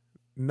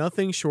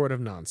nothing short of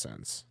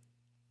nonsense.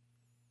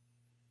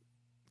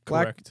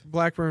 Correct.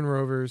 Blackburn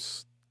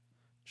Rovers,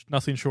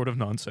 Nothing short of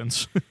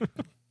nonsense.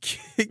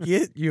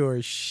 get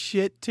your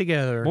shit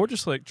together. More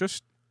just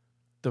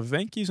the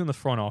Venkies in the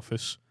front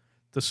office,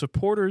 the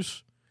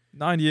supporters,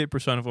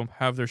 98% of them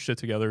have their shit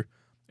together,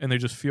 and they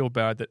just feel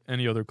bad that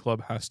any other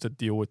club has to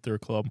deal with their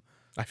club.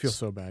 I feel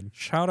so bad.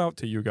 Shout out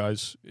to you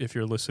guys if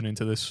you're listening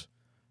to this.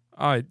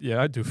 I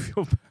do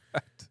feel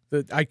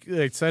bad.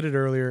 I said it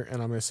earlier,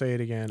 and I'm going to say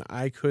it again.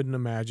 I couldn't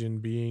imagine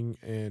being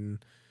in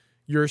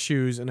your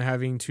shoes and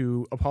having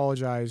to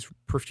apologize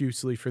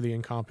profusely for the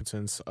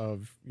incompetence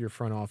of your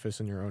front office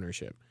and your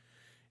ownership.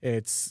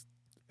 It's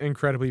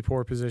incredibly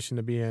poor position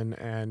to be in,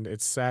 and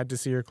it's sad to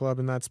see your club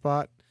in that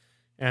spot.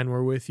 And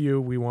we're with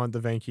you. We want the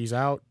Venkies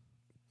out.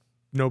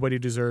 Nobody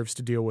deserves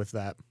to deal with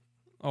that.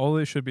 All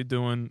they should be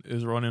doing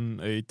is running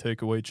a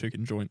takeaway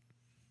chicken joint.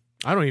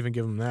 I don't even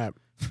give them that.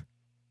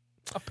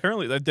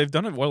 Apparently, they've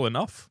done it well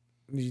enough.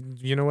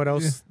 You know what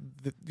else?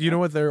 You know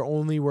what their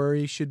only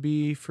worry should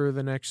be for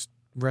the next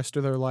rest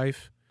of their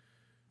life?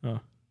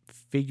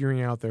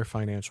 Figuring out their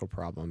financial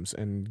problems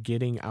and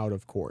getting out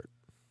of court.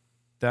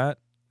 That,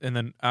 and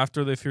then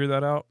after they figure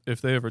that out,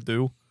 if they ever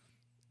do,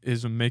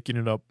 is making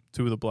it up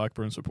to the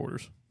Blackburn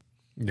supporters.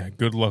 Yeah,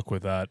 good luck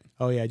with that.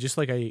 Oh, yeah, just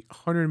like a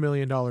 $100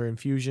 million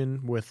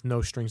infusion with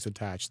no strings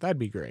attached. That'd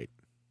be great.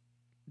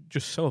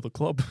 Just sell the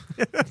club.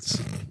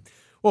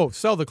 Well,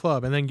 sell the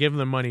club and then give them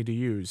the money to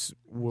use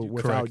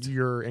without Correct.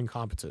 your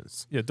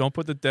incompetence. Yeah, don't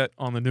put the debt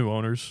on the new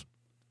owners.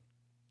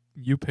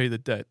 You pay the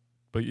debt,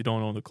 but you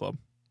don't own the club.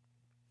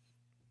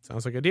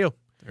 Sounds like a deal.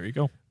 There you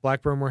go.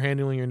 Blackburn, we're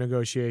handling your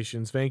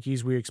negotiations.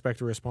 Venkies, we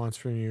expect a response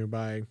from you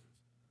by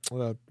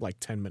like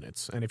 10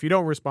 minutes. And if you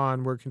don't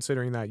respond, we're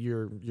considering that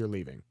you're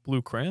leaving.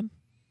 Blue crayon?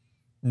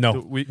 No,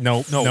 We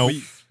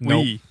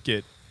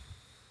get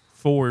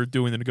for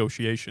doing the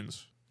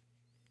negotiations.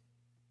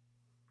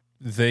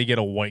 They get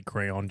a white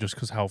crayon just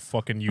because how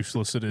fucking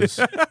useless it is.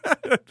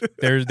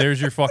 There's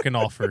your fucking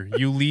offer.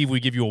 You leave, we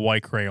give you a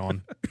white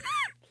crayon.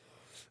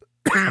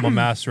 I'm a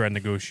master at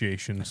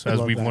negotiations, as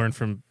love we've that. learned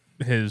from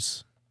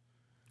his.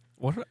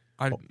 What?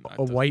 A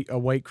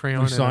white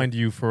crayon. We signed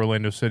you for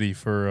Orlando City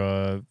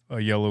for a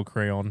yellow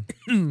crayon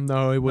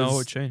No, it was. No,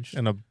 it changed.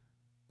 and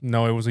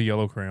no, it was a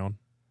yellow crayon.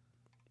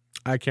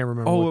 I can't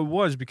remember. Oh, what- it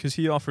was because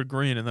he offered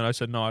green, and then I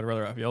said, no, I'd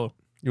rather have yellow.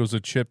 It was a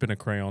chip and a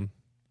crayon.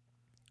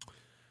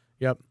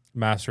 Yep.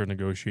 Master of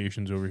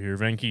negotiations over here.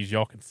 Venkies,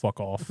 y'all can fuck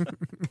off.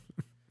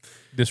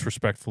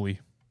 Disrespectfully.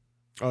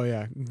 Oh,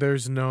 yeah.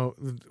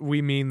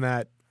 We mean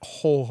that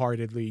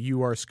wholeheartedly.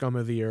 You are scum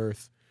of the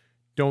earth.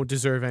 Don't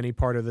deserve any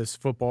part of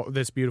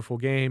this beautiful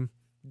game.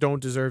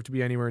 Don't deserve to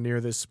be anywhere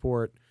near this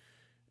sport.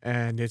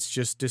 And it's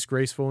just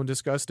disgraceful and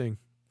disgusting.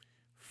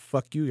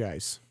 Fuck you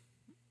guys.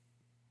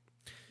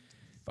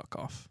 Fuck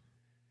off.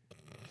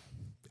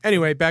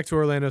 Anyway, back to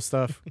Orlando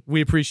stuff. We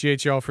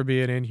appreciate y'all for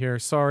being in here.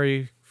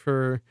 Sorry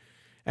for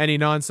any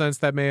nonsense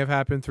that may have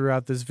happened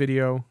throughout this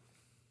video.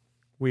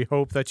 We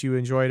hope that you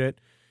enjoyed it.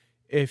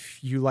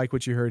 If you like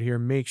what you heard here,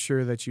 make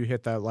sure that you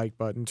hit that like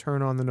button.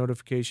 Turn on the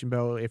notification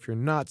bell. If you're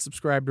not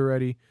subscribed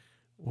already,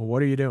 well,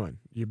 what are you doing?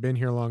 You've been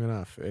here long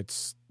enough.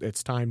 It's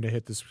time to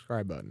hit the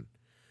subscribe button.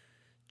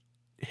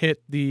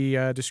 Hit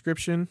the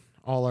description.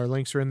 All our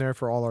links are in there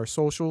for all our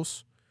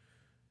socials.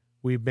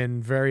 We've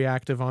been very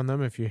active on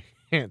them, if you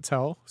can't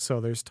tell. So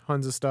there's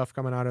tons of stuff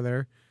coming out of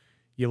there.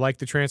 You like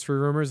the transfer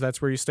rumors,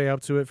 that's where you stay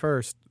up to it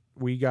first.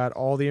 We got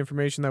all the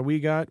information that we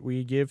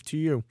give to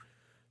you.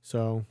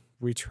 So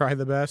we try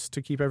the best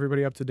to keep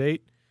everybody up to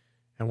date.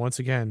 And once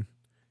again,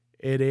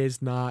 it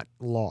is not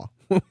law.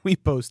 We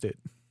post it.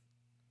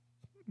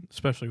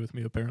 Especially with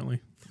me,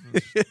 apparently.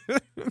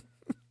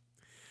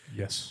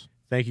 Yes.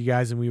 Thank you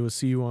guys, and we will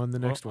see you on the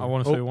next one. I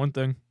want to say one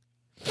thing.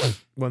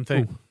 One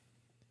thing. Ooh.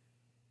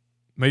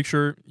 Make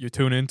sure you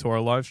tune in to our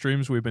live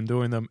streams. We've been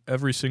doing them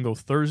every single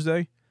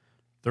Thursday.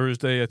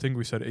 Thursday, I think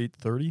we said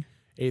 8:30.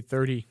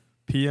 8:30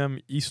 p.m.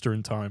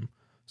 Eastern time.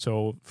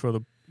 So for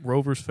the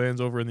Rovers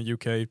fans over in the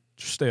UK,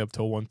 just stay up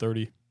till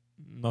 1:30.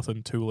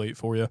 Nothing too late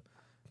for you.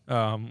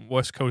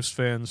 West Coast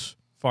fans,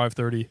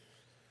 5:30.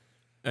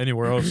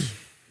 Anywhere else,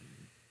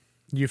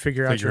 you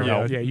figure out your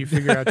out. Yeah, you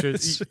figure out your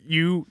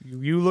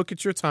you look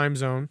at your time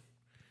zone.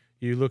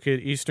 You look at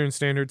Eastern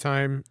Standard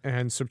Time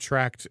and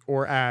subtract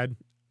or add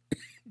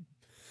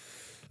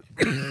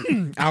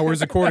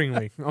hours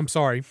accordingly. I'm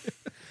sorry.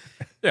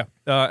 yeah.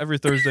 Every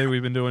Thursday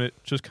we've been doing it,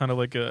 just kind of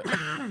like a.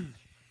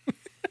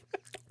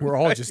 We're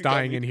all just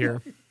dying in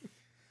here.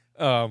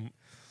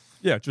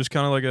 Yeah, just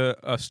kind of like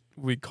a.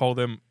 We call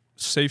them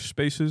safe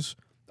spaces.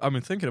 I've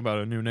been thinking about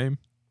a new name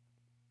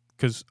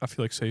because I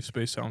feel like safe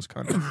space sounds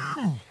kind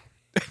of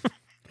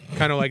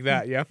kind of like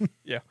that. Yeah.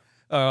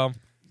 yeah.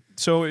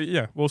 So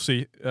yeah, we'll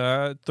see.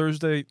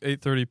 Thursday,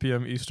 8:30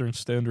 p.m. Eastern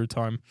Standard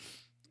Time,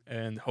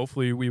 and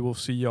hopefully we will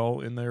see y'all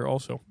in there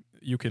also.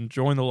 You can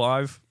join the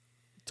live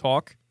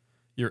talk.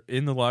 You're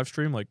in the live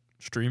stream, like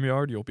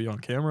StreamYard. You'll be on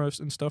cameras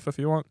and stuff if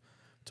you want,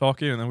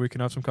 talking, and then we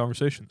can have some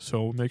conversations.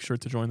 So make sure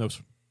to join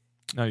those.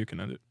 Now you can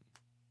end it.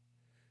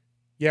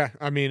 Yeah,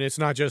 I mean, it's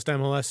not just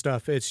MLS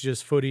stuff. It's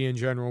just footy in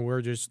general.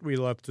 We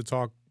love to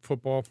talk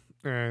football,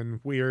 and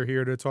we are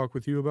here to talk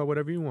with you about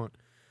whatever you want.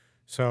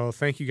 So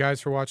thank you guys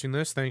for watching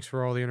this. Thanks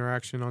for all the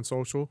interaction on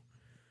social.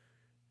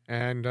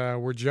 And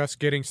we're just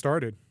getting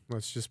started.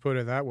 Let's just put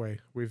it that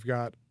way. We've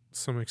got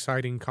some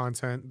exciting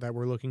content that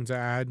we're looking to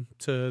add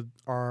to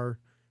our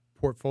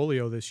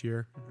portfolio this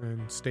year,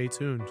 and stay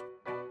tuned.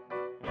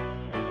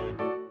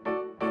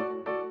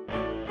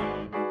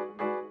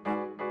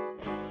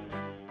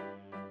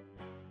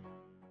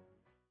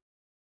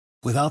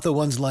 Without the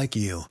ones like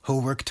you,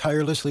 who work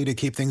tirelessly to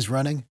keep things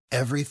running,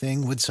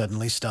 everything would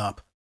suddenly stop.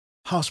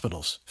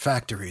 Hospitals,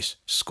 factories,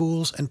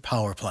 schools, and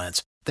power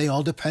plants, they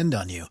all depend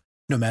on you.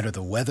 No matter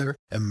the weather,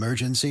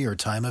 emergency, or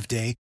time of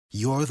day,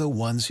 you're the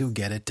ones who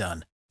get it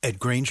done. At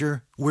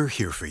Grainger, we're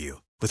here for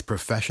you with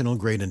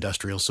professional-grade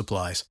industrial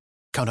supplies.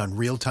 Count on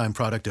real-time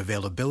product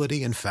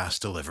availability and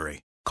fast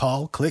delivery.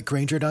 Call,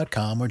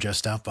 clickgrainger.com, or just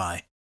stop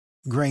by.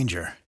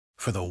 Grainger,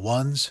 for the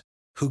ones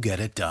who get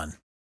it done.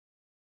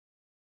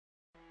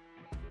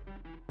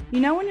 You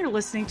know when you're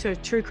listening to a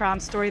true crime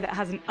story that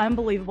has an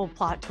unbelievable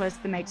plot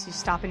twist that makes you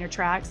stop in your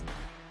tracks?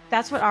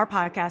 That's what our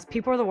podcast,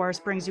 People Are the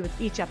Worst, brings you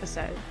with each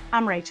episode.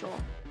 I'm Rachel.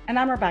 And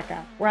I'm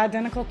Rebecca. We're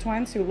identical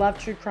twins who love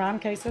true crime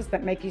cases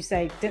that make you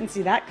say, didn't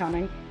see that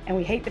coming, and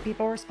we hate the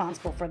people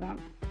responsible for them.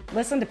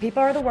 Listen to People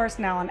Are the Worst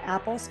now on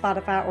Apple,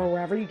 Spotify, or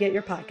wherever you get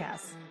your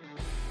podcasts.